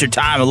 a.m. Eastern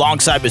Time,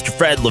 alongside Mr.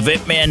 Fred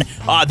Levitman.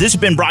 This has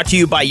been brought to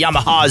you by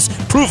Yamaha's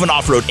proven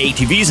off-road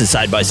ATVs and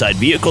side-by-side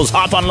vehicles.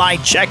 Hop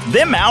online, check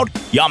them out,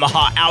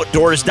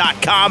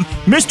 YamahaOutdoors.com.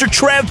 Mr.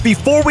 Trev,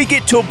 before we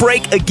get to a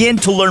break, again,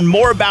 to learn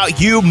more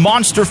about you,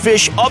 Monster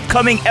Fish,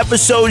 upcoming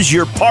episodes,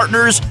 your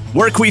partners,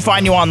 where can we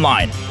find you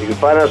online? You can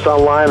find us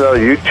online on our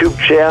YouTube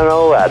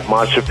channel at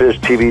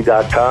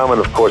monsterfishtv.com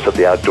and, of course, at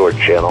the Outdoor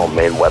Channel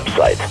main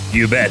website.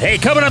 You bet. Hey,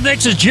 coming up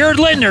next is Jared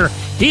Lindner.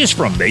 He is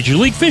from Major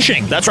League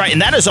Fishing. That's right,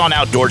 and that is on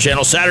Outdoor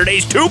Channel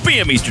Saturdays, 2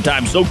 p.m. Eastern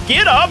Time. So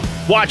get up,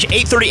 watch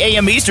 8:30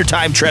 a.m. Eastern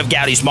Time, Trev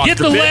Gowdy's Monster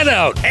Fish. Get the lead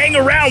out. Hang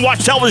around,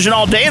 watch television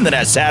all day, and then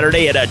that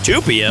Saturday at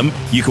 2 p.m.,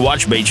 you can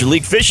watch Major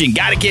League Fishing.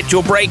 Got to get to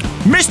a break.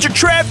 Mr.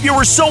 Trev, you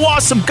were so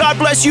awesome. God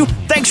bless you.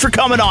 Thanks for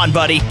coming on,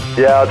 buddy.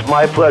 Yeah, it's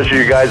my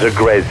pleasure. You guys are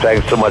great.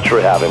 Thanks so much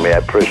for having me. I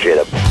appreciate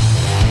it.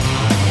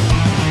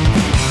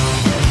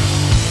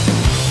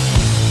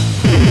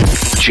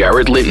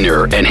 Jared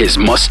Lindner and his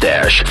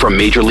mustache from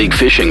Major League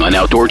Fishing on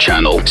Outdoor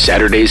Channel,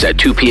 Saturdays at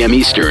 2 p.m.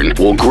 Eastern,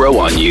 will grow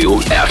on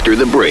you after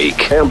the break.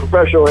 Hey, I'm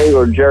professional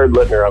angler Jared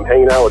Lindner. I'm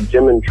hanging out with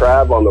Jim and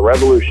Trav on The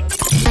Revolution.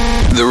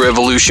 The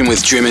Revolution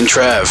with Jim and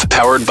Trav,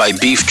 powered by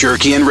Beef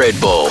Jerky and Red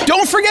Bull.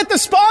 Don't forget the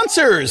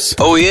sponsors!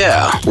 Oh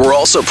yeah, we're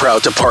also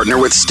proud to partner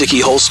with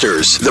Sticky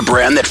Holsters, the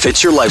brand that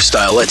fits your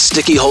lifestyle at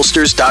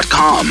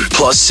stickyholsters.com.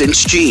 Plus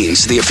Cinch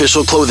Jeans, the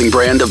official clothing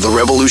brand of The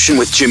Revolution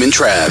with Jim and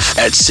Trav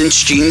at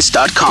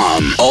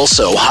cinchjeans.com.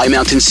 Also, High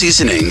Mountain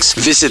Seasonings.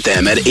 Visit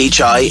them at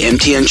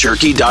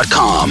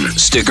himtnjerky.com.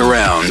 Stick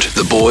around.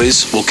 The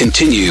boys will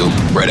continue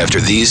right after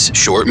these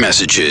short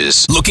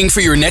messages. Looking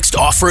for your next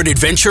off-road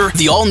adventure?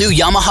 The all-new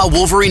Yamaha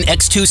Wolverine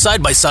X2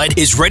 side-by-side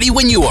is ready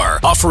when you are,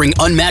 offering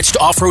unmatched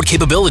off-road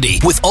capability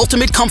with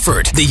ultimate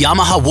comfort. The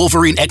Yamaha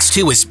Wolverine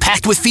X2 is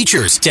packed with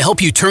features to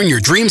help you turn your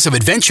dreams of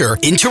adventure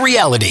into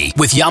reality.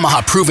 With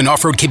Yamaha proven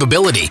off-road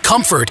capability,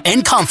 comfort,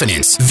 and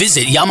confidence,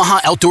 visit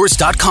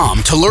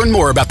YamahaOutdoors.com to learn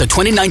more about the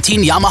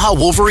 2019 Yamaha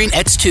Wolverine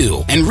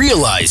X2 and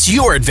realize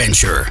your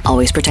adventure.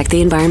 Always protect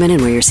the environment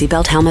and wear your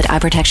seatbelt, helmet, eye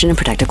protection, and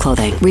protective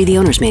clothing. Read the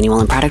owner's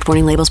manual and product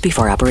warning labels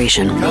before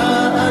operation.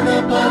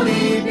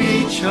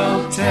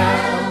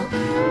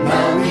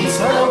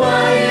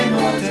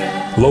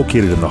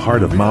 Located in the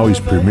heart of Maui's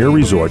premier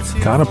resort,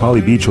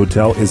 Kaanapali Beach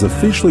Hotel is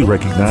officially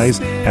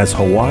recognized as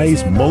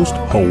Hawaii's most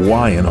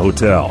Hawaiian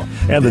hotel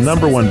and the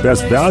 #1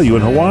 best value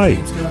in Hawaii.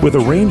 With a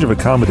range of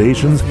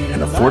accommodations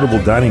and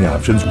affordable dining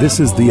options, this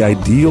is the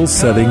ideal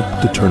setting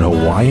to turn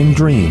Hawaiian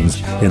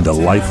dreams into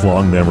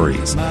lifelong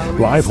memories.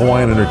 Live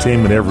Hawaiian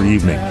entertainment every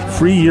evening,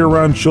 free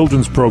year-round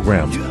children's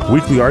programs,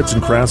 weekly arts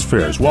and crafts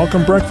fairs,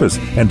 welcome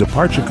breakfast, and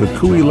departure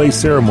kukui lei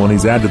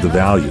ceremonies add to the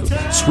value.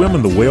 Swim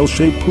in the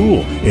whale-shaped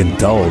pool,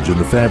 indulge in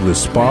the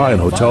fabulous spa and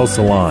hotel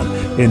salon.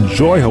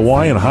 Enjoy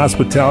Hawaiian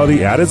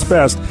hospitality at its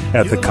best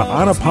at the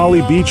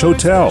Kaanapali Beach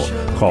Hotel.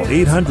 Call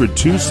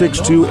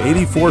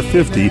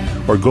 800-262-8450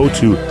 or go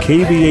to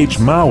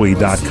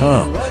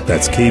kbhmaui.com.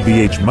 That's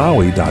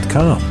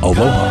kbhmaui.com.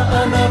 Aloha.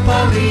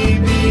 Kaanapali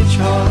Beach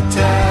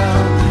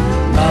Hotel,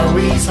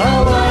 Maui's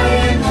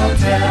Hawaiian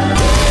Hotel.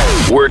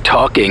 We're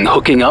talking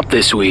hooking up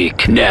this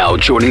week. Now,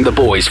 joining the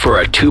boys for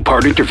a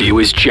two-part interview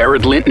is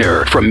Jared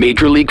Lindner from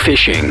Major League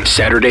Fishing,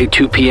 Saturday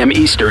 2 p.m.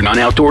 Eastern on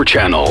Outdoor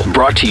Channel.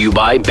 Brought to you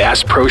by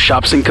Bass Pro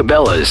Shops and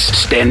Cabela's,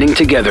 standing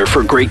together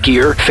for great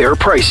gear, fair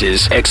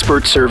prices,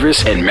 expert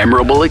service, and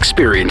memorable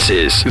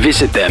experiences.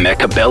 Visit them at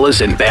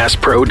Cabela's and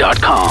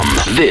BassPro.com.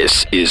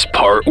 This is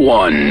part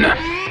 1.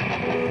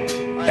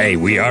 Hey,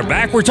 we are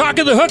back. We're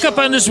talking the hookup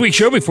on this week's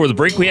show. Before the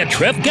break, we had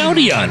Trev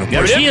Gowdy on. Of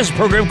course, he has a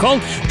program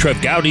called Trev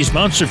Gowdy's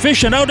Monster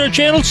Fish on Outdoor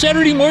Channel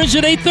Saturday mornings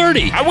at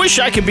 8:30. I wish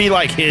I could be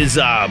like his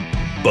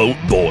boat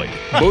boy.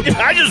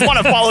 I just want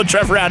to follow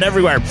Trev around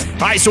everywhere. All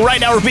right, so right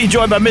now we're being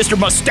joined by Mr.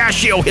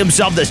 Mustachio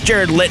himself. That's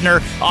Jared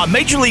Littner.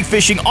 Major League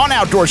Fishing on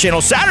Outdoor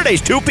Channel,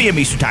 Saturdays, 2 p.m.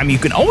 Eastern Time. You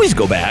can always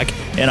go back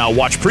and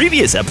watch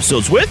previous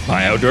episodes with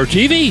My Outdoor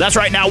TV. That's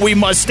right. Now we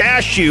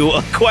mustache you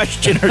a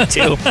question or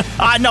two.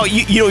 No,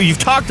 you know, you've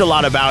talked a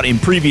lot about in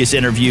previous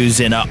interviews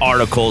and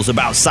articles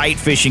about sight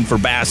fishing for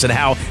bass and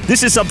how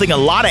this is something a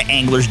lot of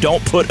anglers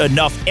don't put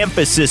enough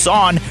emphasis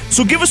on.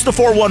 So give us the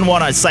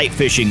 411 on sight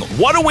fishing.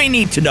 What do we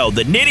need to know?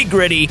 The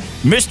nitty-gritty,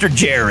 Mr.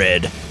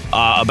 Jared,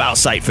 about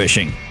sight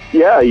fishing.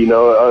 Yeah, you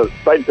know,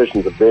 sight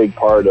fishing is a big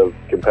part of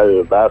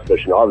competitive bass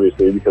fishing,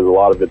 obviously, because a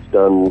lot of it's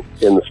done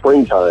in the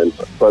springtime.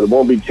 But it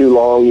won't be too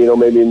long, you know,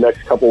 maybe in the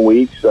next couple of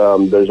weeks.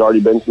 There's already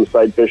been some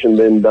sight fishing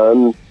been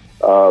done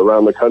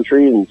around the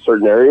country in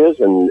certain areas,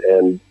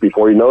 and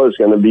before you know it, it's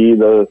going to be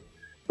the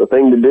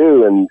thing to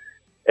do.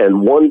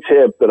 And one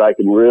tip that I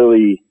can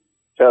really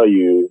tell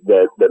you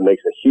that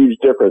makes a huge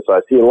difference, I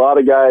see a lot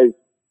of guys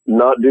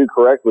not do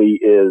correctly,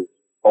 is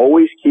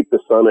always keep the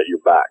sun at your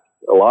back.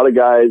 A lot of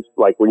guys,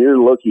 like when you're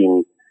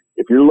looking,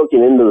 if you're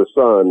looking into the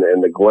sun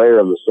and the glare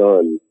of the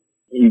sun,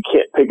 you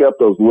can't pick up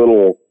those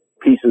little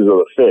pieces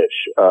of the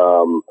fish.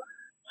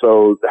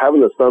 So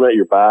having the sun at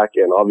your back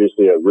and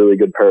obviously a really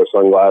good pair of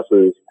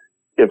sunglasses,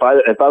 if I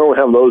don't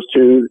have those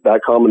two,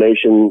 that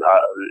combination,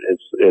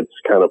 it's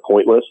kind of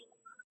pointless.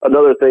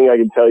 Another thing I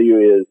can tell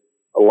you is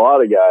a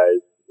lot of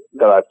guys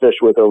that I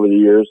fished with over the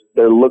years,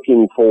 they're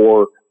looking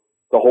for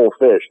the whole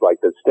fish, like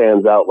that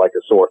stands out like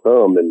a sore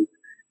thumb. And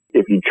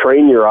if you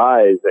train your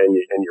eyes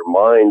and your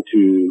mind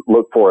to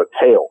look for a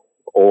tail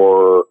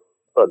or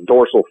a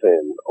dorsal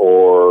fin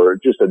or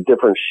just a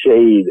different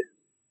shade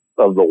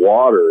of the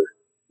water,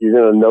 you're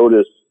going to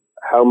notice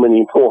how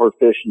many more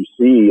fish you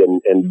see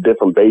and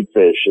different bait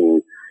fish.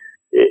 And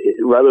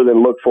rather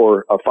than look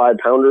for a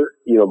 5-pounder,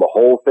 you know, the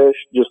whole fish,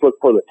 just look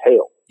for the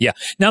tail. Yeah.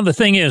 Now, the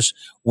thing is,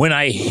 when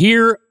I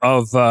hear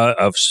of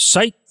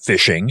sight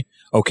fishing,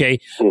 okay,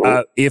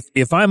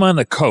 if I'm on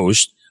the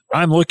coast,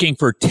 I'm looking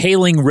for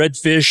tailing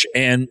redfish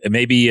and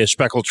maybe a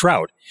speckled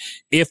trout.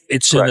 If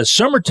it's in the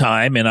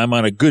summertime and I'm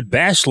on a good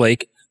bass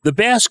lake, the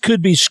bass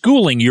could be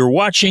schooling. You're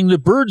watching the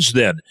birds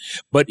then.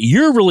 But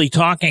you're really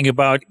talking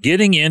about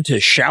getting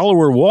into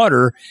shallower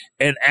water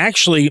and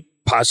actually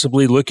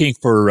possibly looking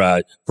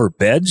for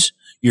beds.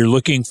 You're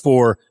looking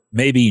for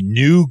maybe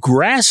new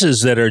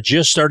grasses that are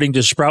just starting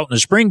to sprout in the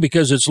spring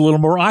because it's a little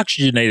more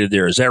oxygenated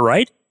there. Is that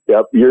right?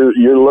 Yep,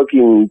 you're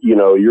looking, you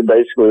know, you're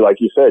basically, like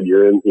you said,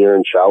 you're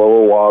in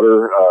shallower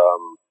water.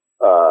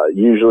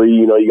 Usually,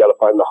 you know, you got to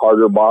find the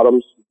harder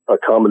bottoms, a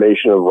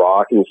combination of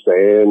rock and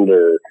sand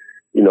or,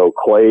 you know,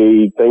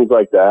 clay, things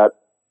like that.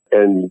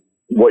 And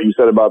what you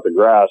said about the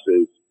grass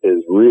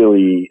is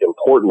really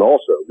important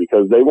also,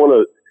 because they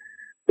want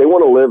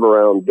to live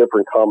around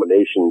different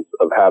combinations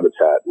of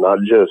habitat, not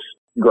just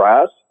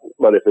grass,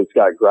 but if it's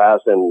got grass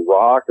and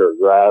rock or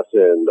grass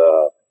and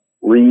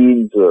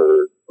reeds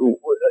or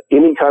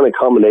any kind of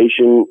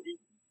combination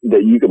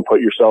that you can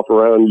put yourself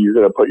around, you're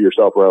going to put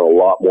yourself around a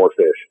lot more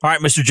fish. All right,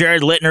 Mr.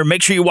 Jared Littner,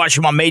 make sure you watch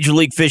him on Major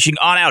League Fishing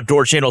on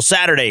Outdoor Channel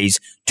Saturdays,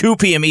 2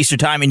 p.m. Eastern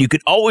Time, and you can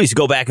always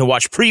go back and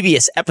watch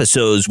previous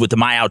episodes with the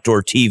My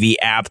Outdoor TV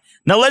app.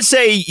 Now, let's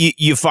say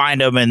you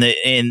find them and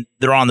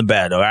they're on the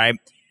bed, all right?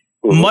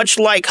 Mm-hmm. Much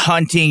like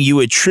hunting, you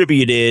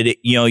attributed,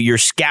 you know, your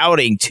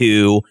scouting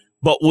to,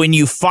 but when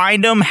you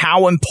find them,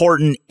 how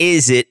important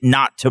is it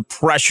not to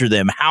pressure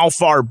them? How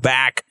far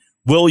back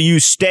will you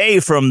stay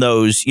from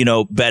those, you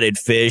know, bedded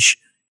fish?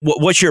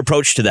 What's your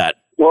approach to that?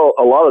 Well,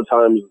 a lot of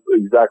times,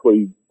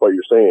 exactly what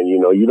you're saying, you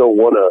know, you don't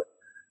want to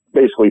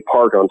basically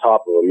park on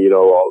top of them. You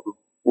know,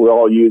 we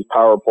all use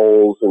power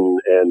poles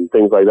and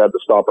things like that to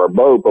stop our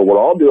boat. But what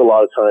I'll do a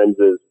lot of times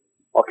is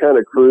I'll kind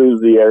of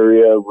cruise the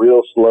area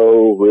real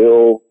slow,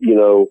 real, you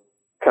know,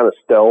 kind of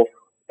stealth.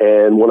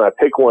 And when I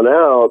pick one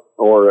out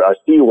or I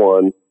see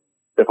one,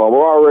 if I'm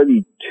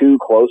already too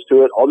close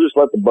to it, I'll just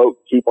let the boat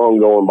keep on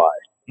going by.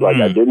 Like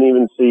I didn't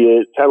even see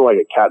it, kind of like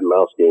a cat and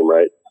mouse game,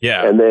 right?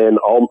 Yeah. And then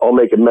I'll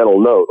make a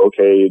mental note.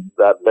 Okay,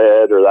 that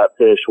bed or that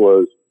fish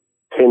was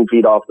 10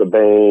 feet off the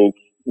bank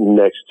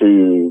next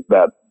to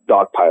that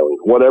dock piling,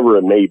 whatever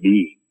it may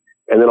be.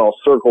 And then I'll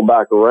circle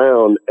back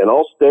around and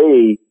I'll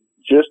stay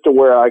just to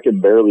where I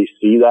could barely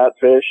see that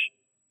fish.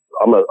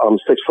 I'm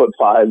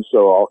 6'5",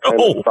 so I'll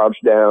kind of crouch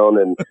down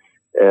and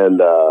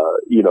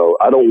you know,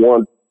 I don't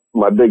want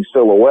my big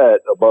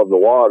silhouette above the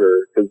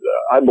water because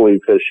I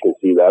believe fish can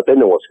see that. They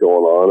know what's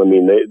going on. I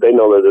mean, they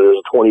know that there's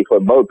a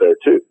 20-foot boat there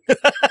too.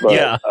 But,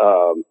 yeah.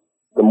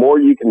 The more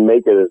you can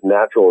make it as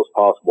natural as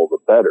possible, the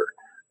better.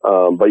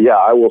 But yeah,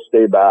 I will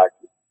stay back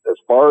as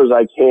far as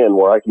I can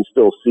where I can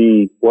still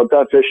see what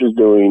that fish is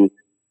doing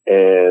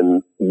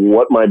and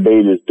what my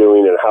bait is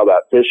doing and how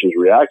that fish is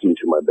reacting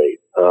to my bait.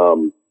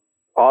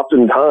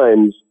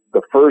 Oftentimes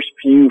the first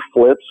few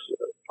flips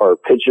or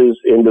pitches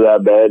into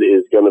that bed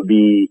is going to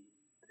be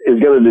is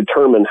going to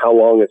determine how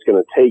long it's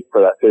going to take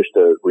for that fish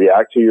to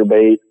react to your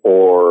bait,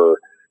 or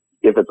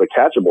if it's a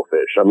catchable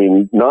fish. I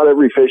mean, not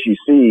every fish you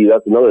see,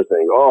 that's another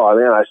thing. Oh,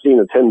 man, I seen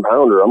a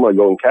 10-pounder. I'm going to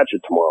go and catch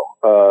it tomorrow.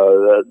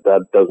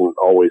 That doesn't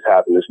always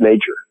happen. It's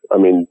nature. I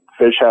mean,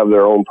 fish have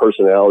their own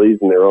personalities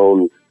and their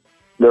own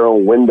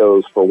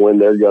windows for when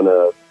they're going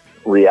to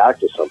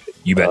react to something.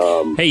 You bet.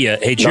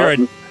 Hey,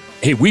 Jared.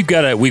 Hey, we've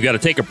got to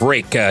take a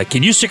break.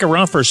 Can you stick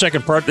around for a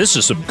second part? This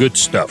is some good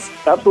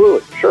stuff.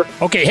 Absolutely, sure.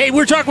 Okay, hey,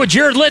 we're talking with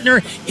Jared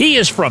Littner. He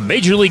is from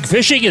Major League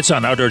Fishing. It's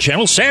on Outdoor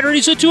Channel,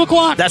 Saturdays at 2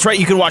 o'clock. That's right.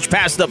 You can watch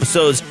past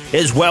episodes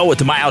as well with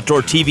the My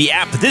Outdoor TV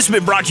app. But this has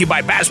been brought to you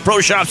by Bass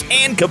Pro Shops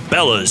and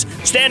Cabela's,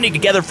 standing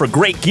together for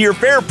great gear,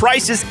 fair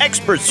prices,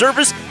 expert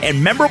service,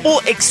 and memorable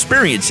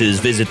experiences.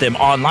 Visit them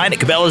online at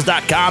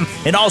Cabela's.com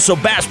and also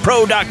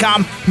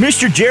BassPro.com.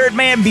 Mr. Jared,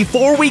 man,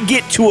 before we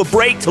get to a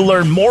break to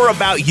learn more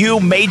about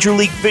you, Major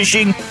League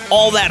Fishing,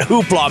 all that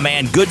hoopla,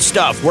 man, good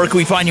stuff. Where can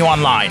we find you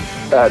online?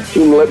 At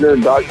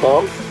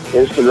TeamLittner.com,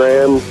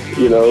 Instagram,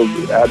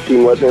 at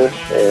Team Littner,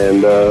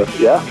 and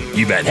yeah.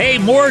 You bet. Hey,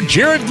 more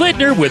Jared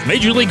Littner with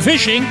Major League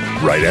Fishing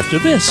right after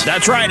this.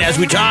 That's right. As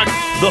we talk,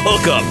 the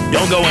hookup.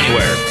 Don't go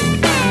anywhere.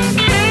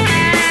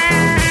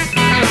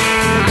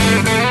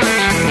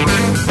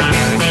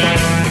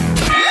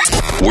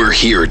 We're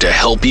here to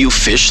help you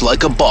fish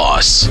like a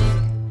boss.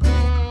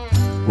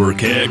 We're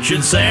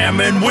catching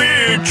salmon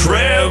with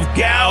Trev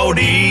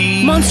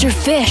Gowdy. Monster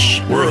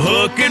fish. We're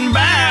hooking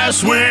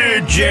bass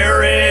with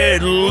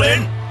Jared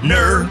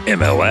Littner.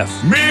 MLF.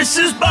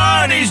 Mrs.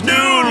 Bonnie's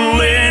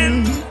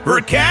noodling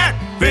her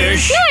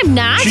catfish. No, I'm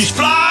not. She's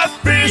fly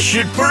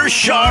fishing for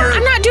shark.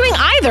 I'm not doing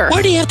either.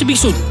 Why do you have to be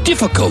so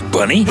difficult,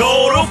 Bunny?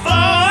 Total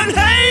fun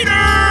hater.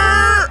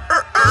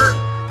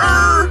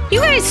 You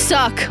guys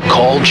suck.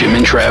 Call Jim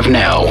and Trav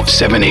now,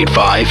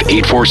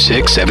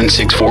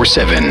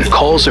 785-846-7647.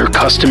 Calls are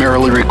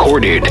customarily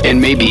recorded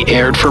and may be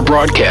aired for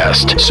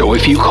broadcast. So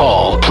if you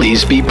call,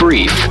 please be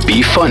brief,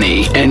 be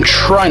funny, and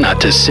try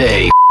not to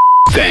say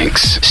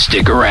thanks.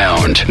 Stick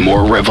around.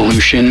 More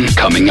Revolution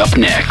coming up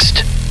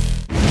next.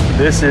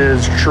 This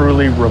is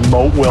truly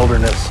remote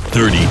wilderness.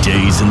 30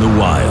 days in the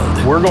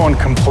wild. We're going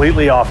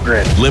completely off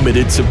grid.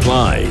 Limited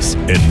supplies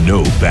and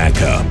no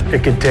backup.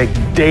 It could take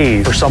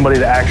days for somebody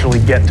to actually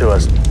get to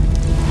us.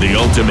 The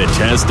ultimate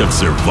test of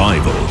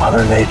survival.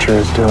 Mother Nature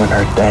is doing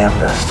her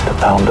damnedest to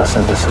pound us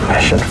into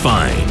submission.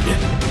 Find,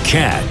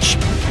 catch,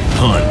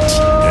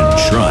 hunt, and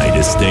try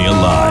to stay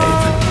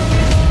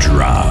alive.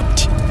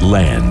 Dropped.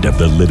 Land of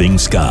the Living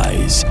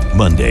Skies.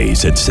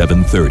 Mondays at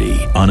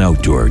 7:30 on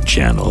Outdoor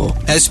Channel.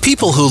 As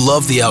people who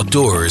love the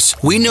outdoors,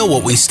 we know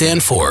what we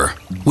stand for.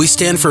 We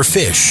stand for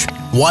fish,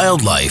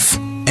 wildlife,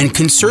 and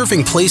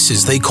conserving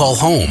places they call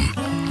home.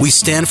 We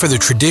stand for the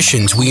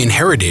traditions we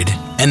inherited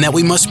and that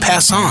we must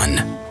pass on.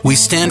 We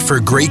stand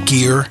for great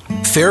gear,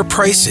 fair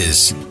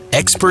prices,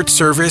 expert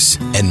service,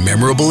 and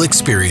memorable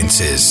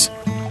experiences.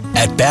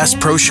 At Bass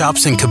Pro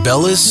Shops and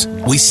Cabela's,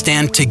 we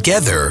stand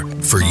together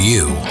for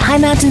you. High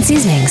Mountain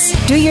Seasonings.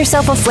 Do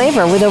yourself a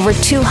flavor with over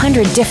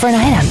 200 different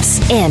items.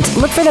 And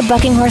look for the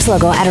Bucking Horse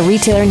logo at a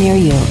retailer near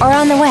you or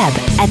on the web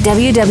at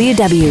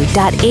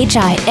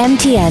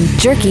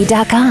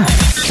www.himtnjerky.com.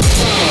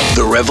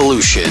 The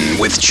Revolution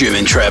with Jim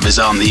and Trav is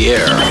on the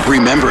air.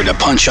 Remember to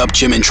punch up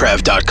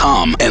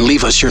jimandtrav.com and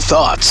leave us your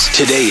thoughts.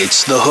 Today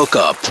it's the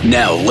hookup.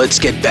 Now let's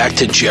get back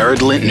to Jared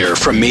Littner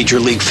from Major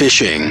League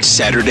Fishing.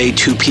 Saturday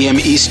 2 p.m.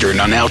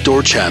 Eastern on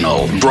Outdoor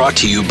Channel. Brought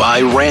to you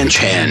by Ranch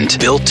Hand.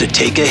 Built to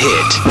take a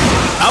hit.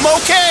 I'm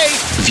okay.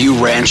 View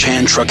Ranch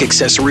Hand truck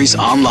accessories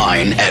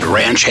online at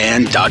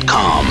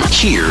ranchhand.com.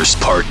 Here's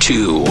part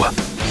 2.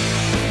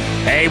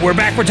 Hey, we're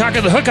back. We're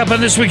talking the hookup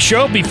on this week's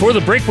show. Before the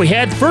break, we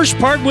had first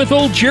part with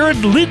old Jared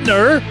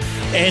Littner,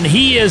 and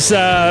he is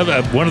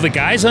one of the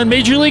guys on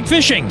Major League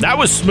Fishing. That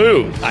was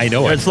smooth. I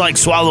know it. It's like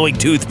swallowing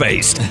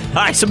toothpaste. All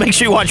right, so make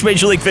sure you watch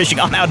Major League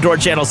Fishing on Outdoor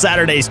Channel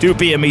Saturdays, 2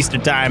 p.m.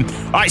 Eastern Time.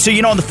 All right, so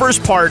in the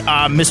first part,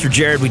 Mr.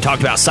 Jared, we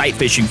talked about sight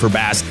fishing for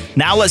bass.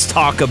 Now let's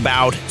talk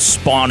about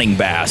spawning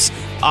bass.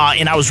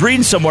 And I was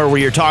reading somewhere where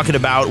you're talking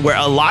about where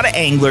a lot of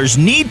anglers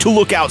need to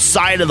look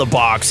outside of the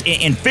box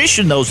and fish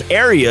in those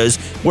areas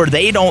where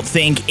they don't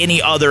think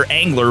any other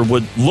angler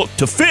would look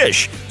to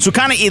fish. So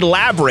kind of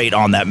elaborate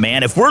on that,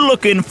 man. If we're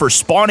looking for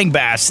spawning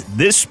bass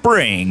this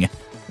spring,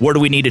 where do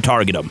we need to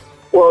target them?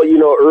 Well,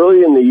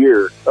 early in the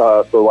year,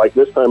 so like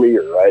this time of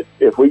year, right,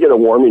 if we get a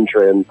warming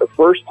trend, the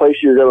first place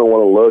you're going to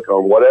want to look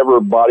on whatever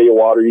body of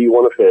water you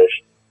want to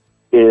fish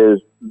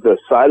is the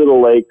side of the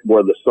lake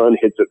where the sun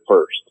hits it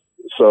first.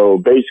 So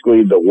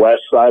basically the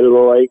west side of the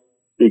lake,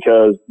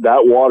 because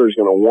that water is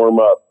going to warm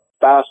up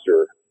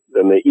faster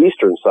than the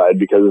eastern side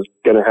because it's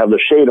going to have the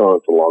shade on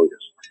it the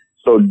longest.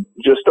 So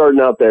just starting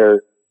out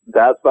there,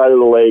 that side of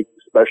the lake,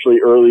 especially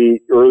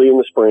early in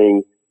the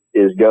spring,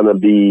 is going to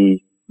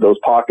be those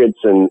pockets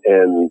and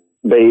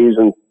bays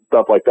and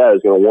stuff like that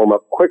is going to warm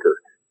up quicker.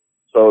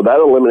 So that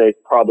eliminates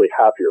probably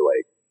half your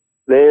lake.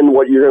 Then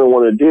what you're going to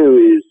want to do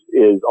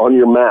is on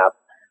your map.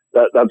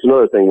 That's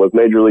another thing with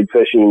Major League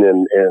Fishing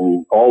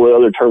and all the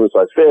other tournaments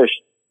I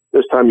fished.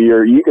 this time of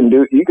year, you can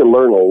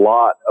learn a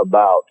lot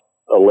about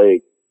a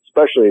lake,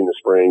 especially in the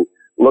spring,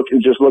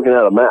 just looking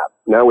at a map.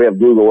 Now we have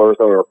Google Earth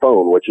on our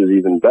phone, which is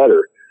even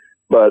better.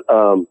 But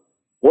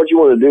what you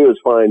want to do is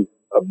find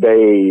a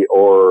bay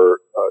or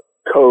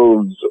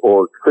coves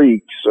or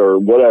creeks or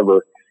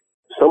whatever,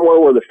 somewhere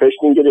where the fish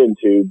can get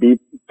into,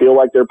 feel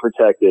like they're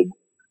protected,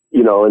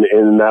 you know, and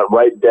in that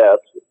right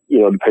depth, you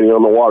know, depending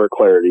on the water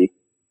clarity.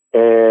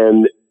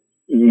 And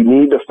you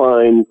need to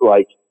find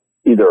like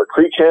either a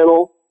creek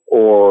channel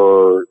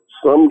or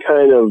some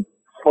kind of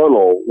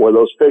funnel where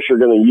those fish are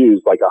going to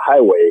use, like a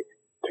highway,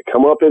 to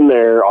come up in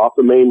there off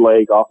the main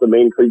lake, off the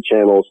main creek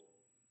channels,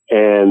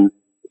 and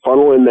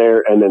funnel in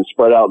there and then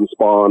spread out and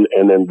spawn.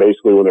 And then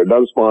basically when they're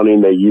done spawning,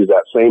 they use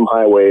that same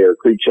highway or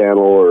creek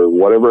channel or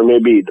whatever it may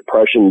be,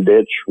 depression,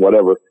 ditch,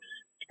 whatever,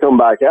 to come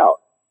back out.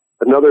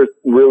 Another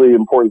really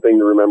important thing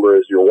to remember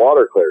is your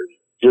water clarity.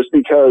 Just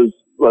because,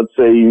 let's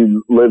say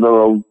you live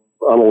on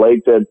a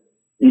lake that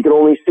you can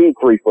only see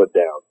 3 foot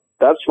down,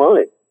 that's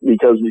fine.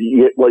 Because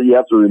what you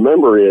have to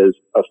remember is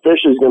a fish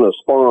is going to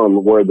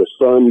spawn where the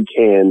sun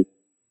can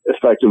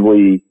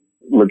effectively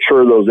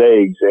mature those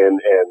eggs, and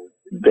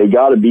they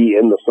got to be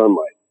in the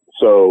sunlight.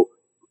 So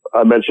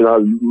I mentioned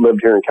I've lived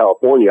here in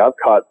California. I've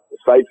caught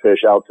sight fish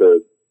out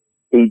to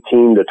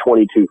 18 to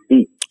 22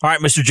 feet. All right,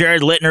 Mr.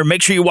 Jared Littner,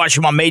 make sure you watch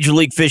him on Major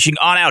League Fishing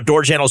on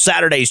Outdoor Channel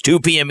Saturdays, 2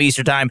 p.m.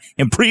 Eastern Time,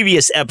 and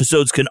previous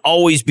episodes can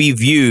always be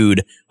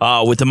viewed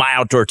with the My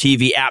Outdoor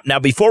TV app. Now,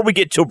 before we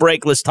get to a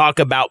break, let's talk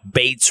about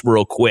baits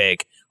real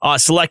quick.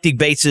 Selecting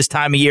baits this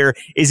time of year,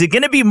 is it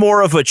going to be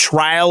more of a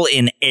trial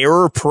and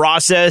error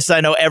process?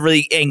 I know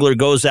every angler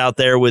goes out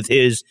there with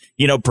his,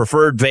 you know,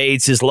 preferred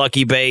baits, his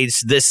lucky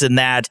baits, this and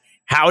that.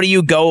 How do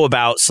you go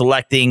about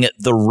selecting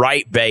the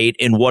right bait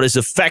and what is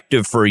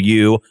effective for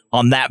you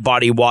on that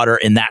body of water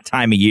in that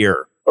time of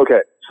year?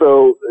 Okay.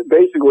 So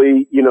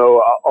basically, you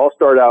know, I'll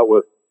start out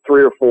with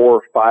 3 or 4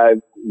 or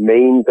 5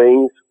 main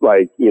things.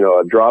 Like, you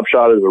know, a drop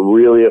shot is a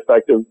really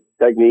effective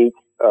technique.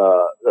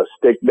 A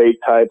stick bait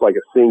type like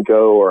a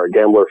Cinco or a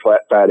Gambler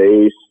Fat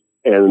Ace.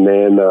 And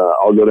then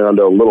I'll go down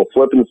to a little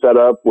flipping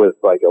setup with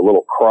like a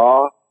little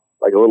craw,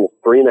 like a little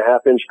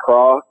 3.5-inch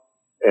craw.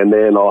 And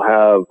then I'll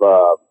have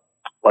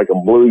like a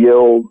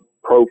bluegill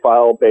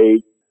profile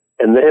bait.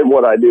 And then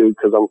what I do,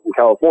 because I'm from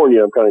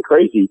California, I'm kind of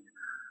crazy.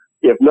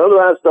 If none of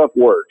that stuff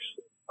works,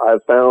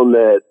 I've found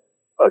that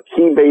a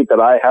key bait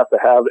that I have to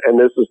have, and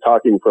this is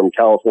talking from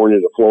California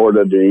to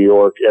Florida to New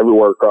York,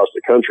 everywhere across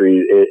the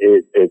country,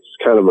 it's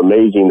kind of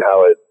amazing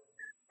how it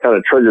kind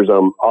of triggers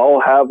them. I'll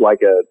have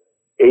like a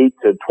 8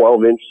 to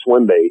 12-inch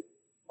swim bait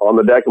on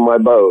the deck of my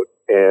boat.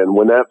 And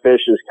when that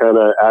fish is kind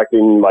of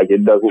acting like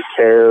it doesn't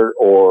care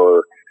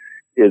or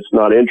it's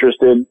not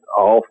interested,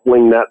 I'll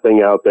fling that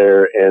thing out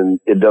there, and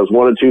it does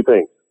one of 2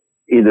 things.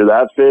 Either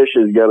that fish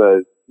is going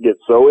to get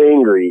so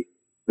angry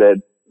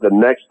that the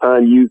next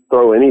time you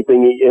throw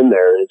anything in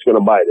there, it's going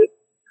to bite it,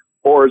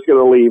 or it's going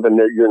to leave and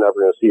you're never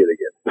going to see it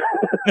again.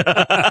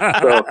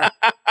 So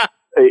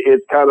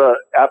it's kind of,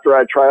 after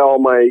I try all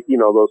my, you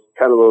know, those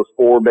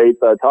 4 baits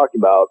I talked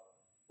about,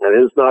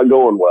 and it's not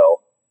going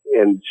well,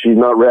 and she's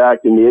not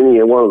reacting to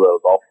any one of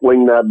those, I'll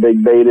fling that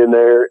big bait in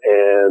there.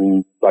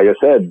 And like I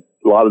said,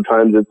 a lot of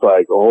times it's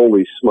like,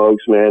 holy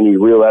smokes, man,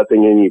 you reel that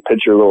thing in, you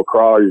pitch your little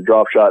craw or your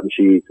drop shot, and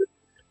she eats it.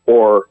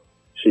 Or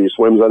she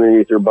swims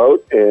underneath your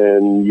boat,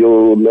 and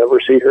you'll never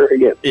see her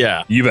again.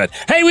 Yeah, you bet.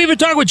 Hey, we've been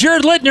talking with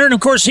Jared Littner, and of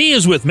course, he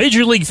is with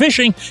Major League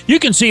Fishing. You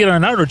can see it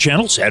on Outdoor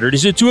Channel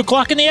Saturdays at 2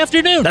 o'clock in the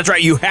afternoon. That's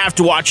right. You have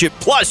to watch it.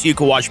 Plus, you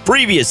can watch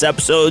previous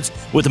episodes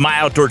with the My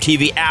Outdoor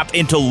TV app.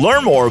 And to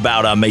learn more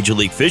about Major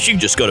League Fishing,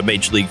 just go to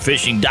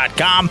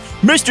MajorLeagueFishing.com.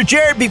 Mr.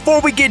 Jared,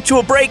 before we get to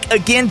a break,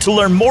 again, to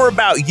learn more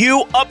about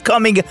you,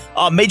 upcoming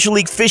Major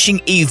League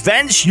Fishing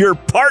events, your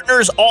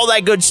partners, all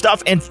that good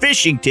stuff, and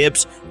fishing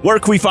tips, where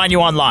can we find you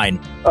online?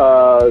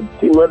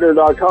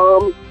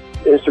 TeamLittner.com,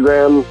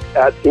 Instagram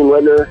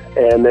 @TeamLittner,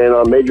 and then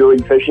on Major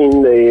League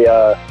Fishing,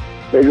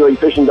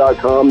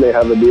 MajorLeagueFishing.com, they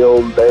have a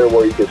deal there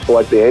where you can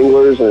select the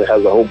anglers, and it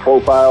has a whole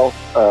profile.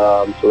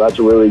 So that's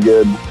a really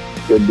good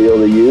deal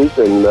to use,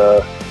 and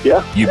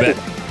yeah. You bet.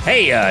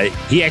 Hey,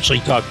 he actually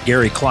taught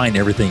Gary Klein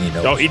everything he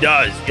knows. Oh, he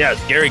does.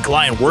 Yes, Gary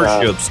Klein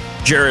worships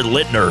Jared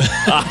Littner.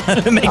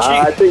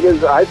 I think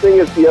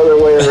it's the other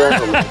way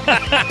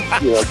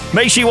around. You know.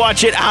 Make sure you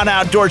watch it on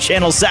Outdoor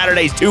Channel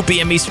Saturdays, 2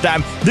 p.m. Eastern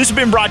Time. This has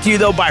been brought to you,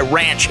 though, by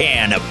Ranch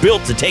Hand,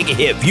 built to take a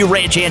hit. View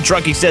Ranch Hand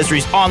truck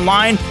accessories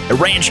online at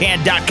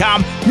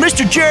ranchhand.com.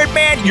 Mr. Jared,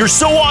 man, you're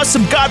so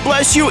awesome. God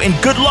bless you, and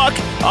good luck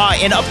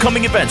in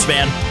upcoming events,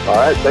 man. All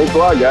right. Thanks a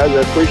lot, guys.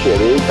 I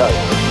appreciate it.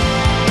 Anytime.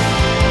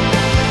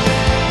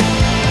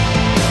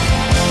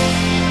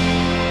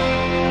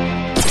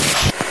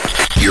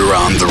 You're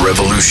on The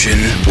Revolution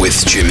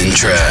with Jim and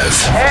Trav.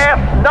 Half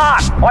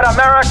not what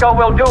America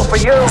will do for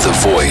you, The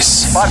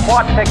voice but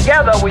what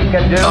together we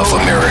can do of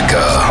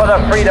America for the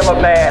freedom of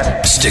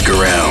man. Stick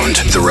around.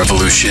 The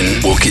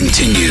Revolution will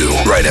continue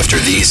right after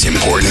these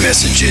important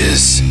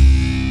messages.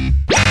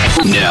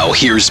 Now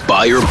here's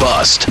Buy or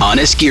Bust,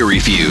 honest gear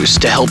reviews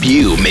to help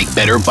you make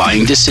better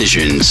buying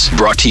decisions.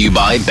 Brought to you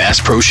by Bass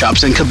Pro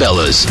Shops and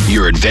Cabela's.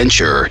 Your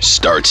adventure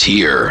starts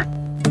here.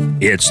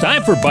 It's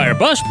time for Buy or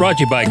Bust, brought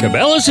to you by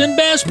Cabela's and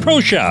Bass Pro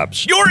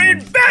Shops. Your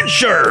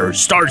adventure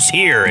starts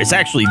here. It's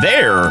actually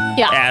there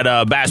at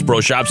Bass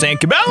Pro Shops and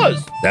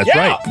Cabela's. That's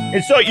right.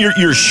 And so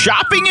your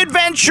shopping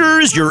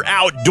adventures, your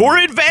outdoor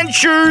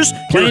adventures,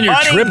 Planning your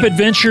trip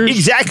adventures.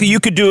 Exactly. You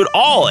could do it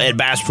all at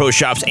Bass Pro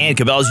Shops and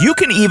Cabela's. You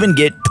can even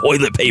get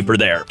toilet paper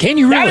there. Can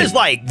you really? That is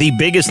like the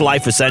biggest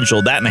life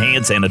essential, that and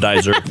hand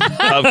sanitizer.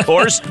 Of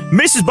course.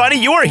 Mrs.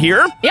 Bunny, you are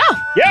here. Yeah.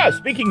 Yeah,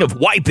 speaking of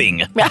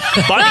wiping,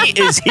 Bunny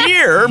is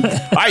here. All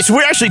right, so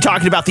we're actually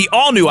talking about the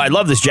all-new, I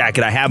love this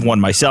jacket, I have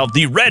one myself,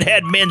 the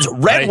Redhead Men's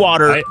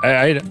Redwater.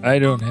 I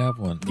don't have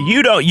one.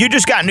 You don't. You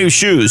just got new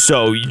shoes,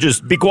 so you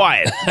just be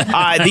quiet.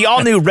 The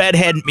all-new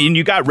Redhead, and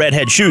you got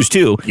Redhead shoes,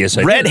 too. Yes,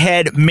 I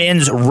Redhead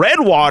Men's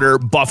Redwater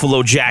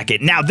Buffalo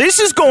Jacket. Now, this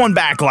is going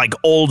back like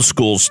old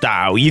school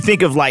style. You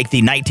think of like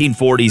the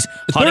 1940s.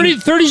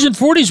 30s and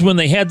 40s when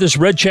they had this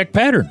red check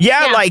pattern.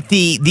 Yeah, like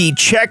the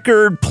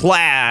checkered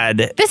plaid.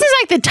 This is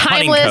like the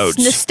timeless,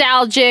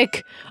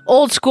 nostalgic,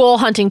 old school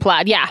hunting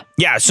plaid. Yeah.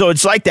 Yeah, so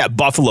it's like that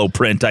buffalo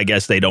print. I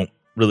guess they don't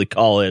really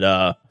call it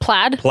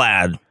plaid.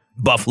 Plaid.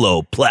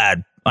 Buffalo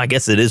plaid. I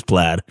guess it is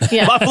plaid.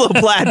 Yeah. Buffalo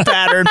plaid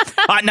pattern.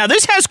 Now,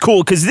 this has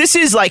cool because this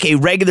is like a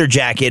regular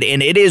jacket,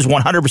 and it is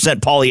 100%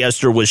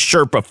 polyester with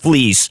Sherpa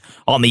fleece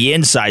on the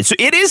inside. So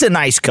it is a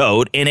nice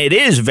coat, and it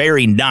is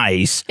very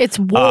nice. It's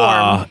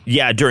warm.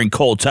 Yeah, during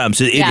cold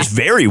temps. It is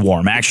very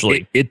warm,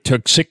 actually. It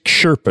took 6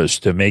 Sherpas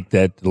to make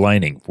that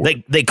lining for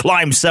it. They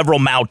climbed several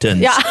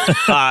mountains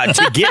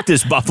to get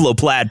this buffalo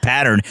plaid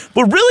pattern.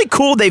 But really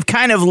cool, they've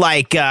kind of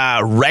like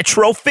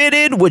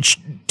retrofitted, which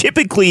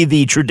typically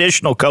the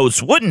traditional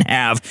coats wouldn't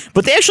have,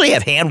 but they actually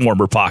have hand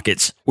warmer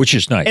pockets. Which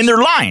is nice. And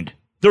they're lined.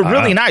 They're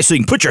really nice. So you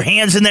can put your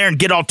hands in there and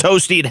get all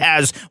toasty. It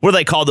has, what do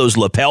they call those,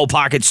 lapel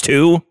pockets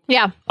too?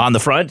 Yeah. On the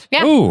front?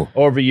 Yeah. Ooh.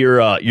 Over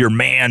your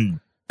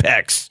man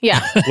pecs.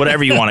 Yeah.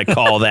 Whatever you want to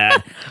call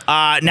that.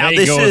 Now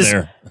this is...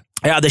 there.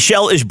 The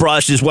shell is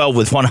brushed as well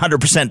with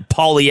 100%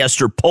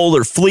 polyester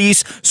polar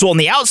fleece. So on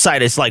the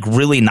outside, it's like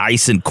really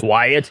nice and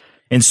quiet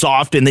and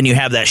soft, and then you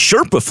have that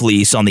Sherpa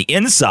fleece on the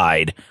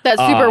inside. That's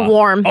super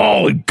warm.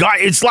 Oh God,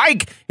 it's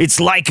like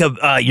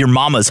your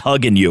mama's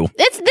hugging you.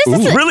 This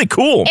is really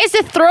cool. It's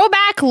a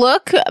throwback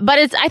look, but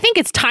I think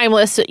it's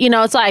timeless. You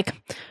know, it's like,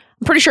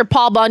 I'm pretty sure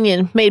Paul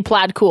Bunyan made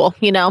plaid cool,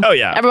 you know? Oh,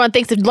 yeah. Everyone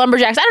thinks of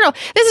lumberjacks. I don't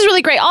know. This is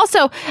really great.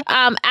 Also,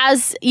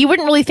 as you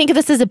wouldn't really think of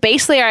this as a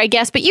base layer, I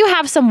guess, but you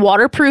have some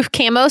waterproof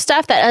camo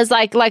stuff that has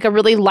like a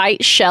really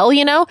light shell,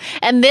 you know?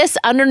 And this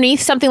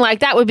underneath something like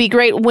that would be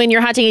great when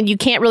you're hunting and you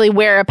can't really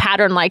wear a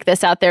pattern like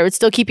this out there. It would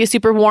still keep you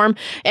super warm,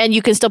 and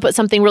you can still put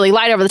something really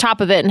light over the top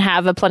of it and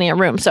have plenty of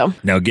room. So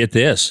now get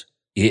this.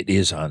 It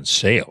is on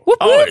sale.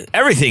 Oh,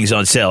 everything's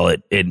on sale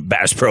at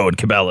Bass Pro and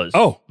Cabela's.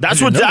 Oh, that's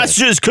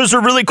just because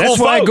they're really cool.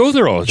 That's why I go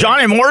there all the time.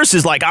 Johnny Morris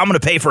is like, I'm going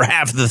to pay for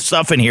half the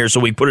stuff in here,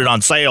 so we put it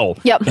on sale.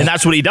 Yep. And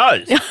that's what he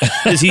does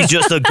because he's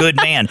just a good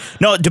man.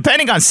 No,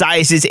 depending on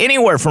sizes,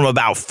 anywhere from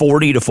about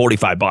 $40 to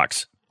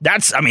 $45.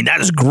 That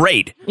is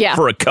great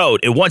for a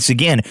coat. And once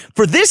again,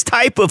 for this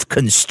type of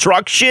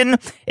construction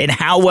and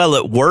how well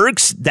it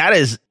works, that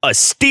is a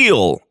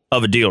steal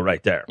of a deal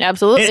right there.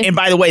 Absolutely. And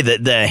by the way,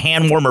 the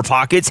hand warmer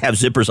pockets have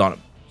zippers on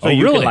them. So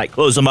you can like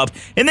close them up.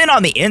 And then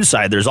on the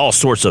inside, there's all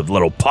sorts of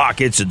little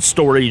pockets and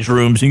storage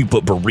rooms. You can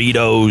put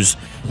burritos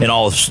and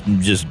all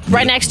just...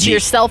 Right next to your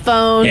cell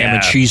phone. Ham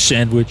and cheese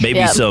sandwich.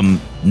 Maybe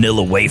some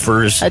Nilla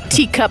wafers. A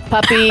teacup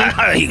puppy.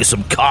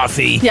 Some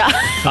coffee. Yeah.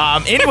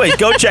 Anyways,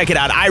 go check it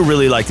out. I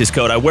really like this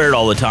coat. I wear it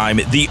all the time.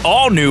 The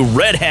all-new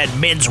Redhead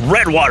Men's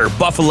Redwater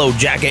Buffalo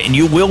Jacket, and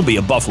you will be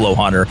a buffalo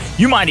hunter.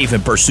 You might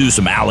even pursue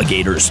some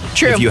alligators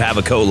if you have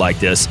a coat like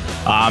this.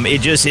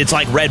 It's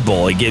like Red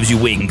Bull. It gives you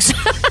wings.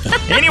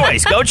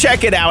 Anyways, go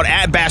check it out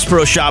at Bass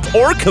Pro Shop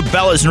or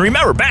Cabela's. And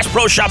remember, Bass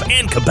Pro Shop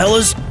and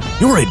Cabela's,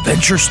 your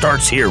adventure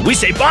starts here. We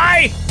say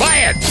buy it.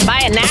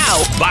 Buy it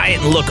now. Buy it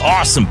and look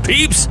awesome,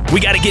 peeps. We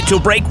got to get to a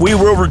break. We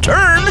will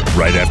return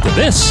right after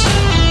this.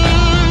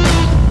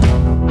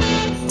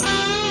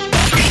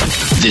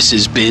 This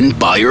has been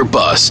Buy or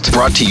Bust,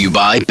 brought to you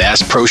by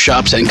Bass Pro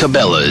Shops and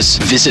Cabela's.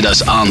 Visit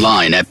us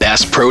online at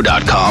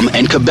BassPro.com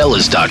and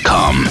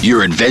Cabela's.com.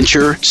 Your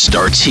adventure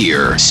starts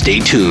here.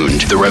 Stay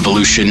tuned. The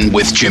Revolution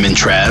with Jim and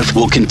Trav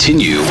will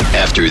continue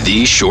after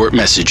these short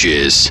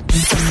messages.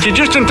 You're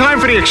just in time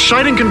for the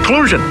exciting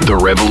conclusion. The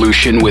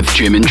Revolution with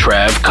Jim and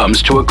Trav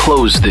comes to a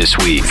close this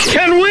week.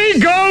 Can we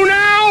go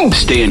now?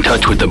 Stay in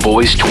touch with the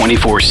boys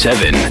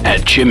 24/7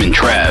 at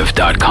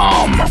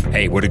JimandTrav.com.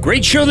 Hey, what a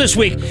great show this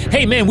week.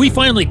 Hey, man, we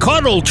finally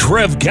caught old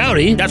Trev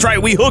Gowdy. That's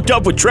right. We hooked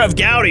up with Trev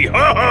Gowdy.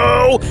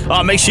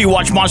 Ho-ho! Make sure you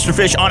watch Monster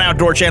Fish on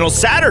Outdoor Channel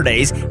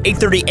Saturdays,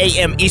 8:30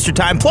 a.m. Eastern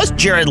Time, plus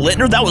Jared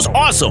Littner. That was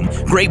awesome.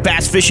 Great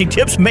bass fishing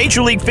tips.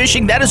 Major League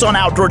Fishing, that is on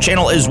Outdoor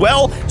Channel as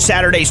well.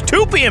 Saturdays,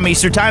 2 p.m.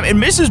 Eastern Time. And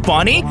Mrs.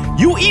 Bonnie,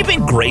 you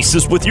even graced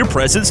us with your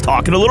presence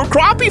talking a little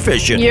crappie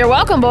fishing. You're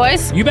welcome,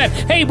 boys. You bet.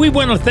 Hey, we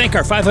want to thank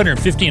our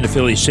 550 15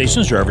 affiliate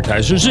stations are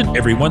advertisers and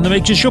everyone that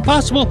makes the show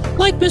possible,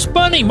 like Miss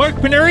Bunny, Mark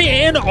Paneri,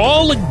 and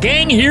all the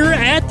gang here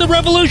at The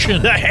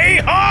Revolution. The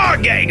Hey-Ha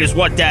Gang is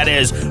what that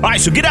is. All right,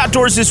 so get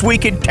outdoors this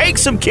weekend, take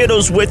some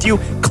kiddos with you,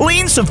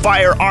 clean some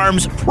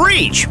firearms,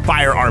 preach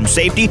firearm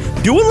safety,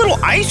 do a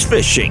little ice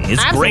fishing.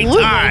 It's a great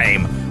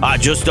time.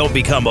 Just don't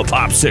become a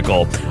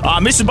popsicle.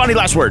 Mrs. Bunny,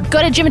 last word. Go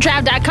to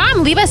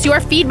jimandtrav.com. Leave us your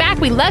feedback.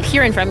 We love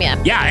hearing from you.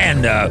 Yeah,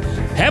 and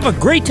have a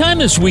great time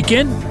this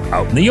weekend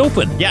out in the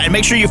open. Yeah, and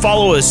make sure you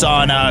follow us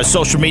on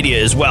social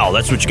media as well.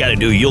 That's what you got to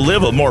do. You'll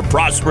live a more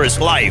prosperous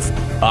life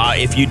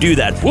if you do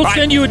that. We'll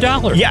send you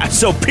 $1. Yeah,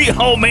 so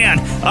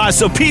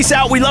so peace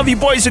out. We love you,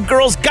 boys and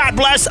girls. God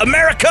bless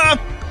America.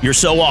 You're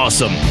so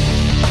awesome.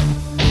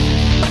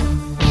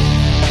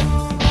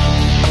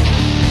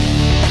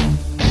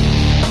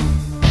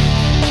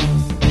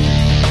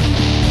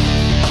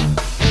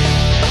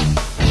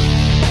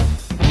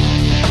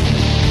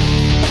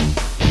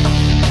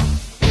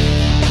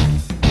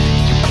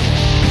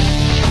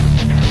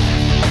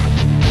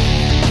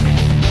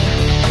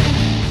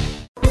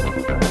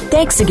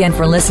 Thanks again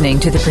for listening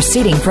to the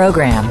preceding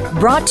program,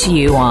 brought to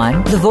you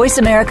on the Voice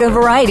America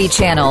Variety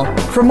Channel.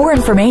 For more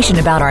information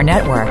about our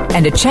network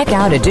and to check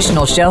out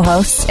additional show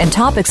hosts and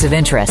topics of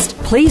interest,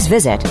 please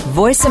visit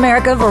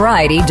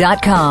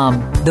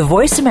VoiceAmericaVariety.com. The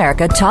Voice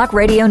America Talk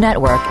Radio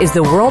Network is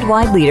the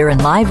worldwide leader in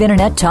live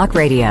Internet talk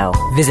radio.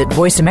 Visit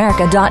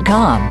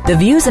VoiceAmerica.com. The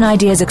views and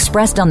ideas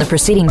expressed on the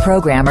preceding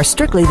program are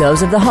strictly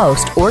those of the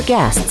host or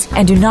guests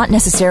and do not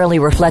necessarily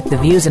reflect the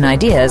views and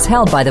ideas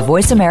held by the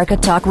Voice America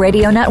Talk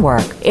Radio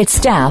Network, its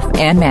staff,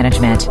 and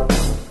management.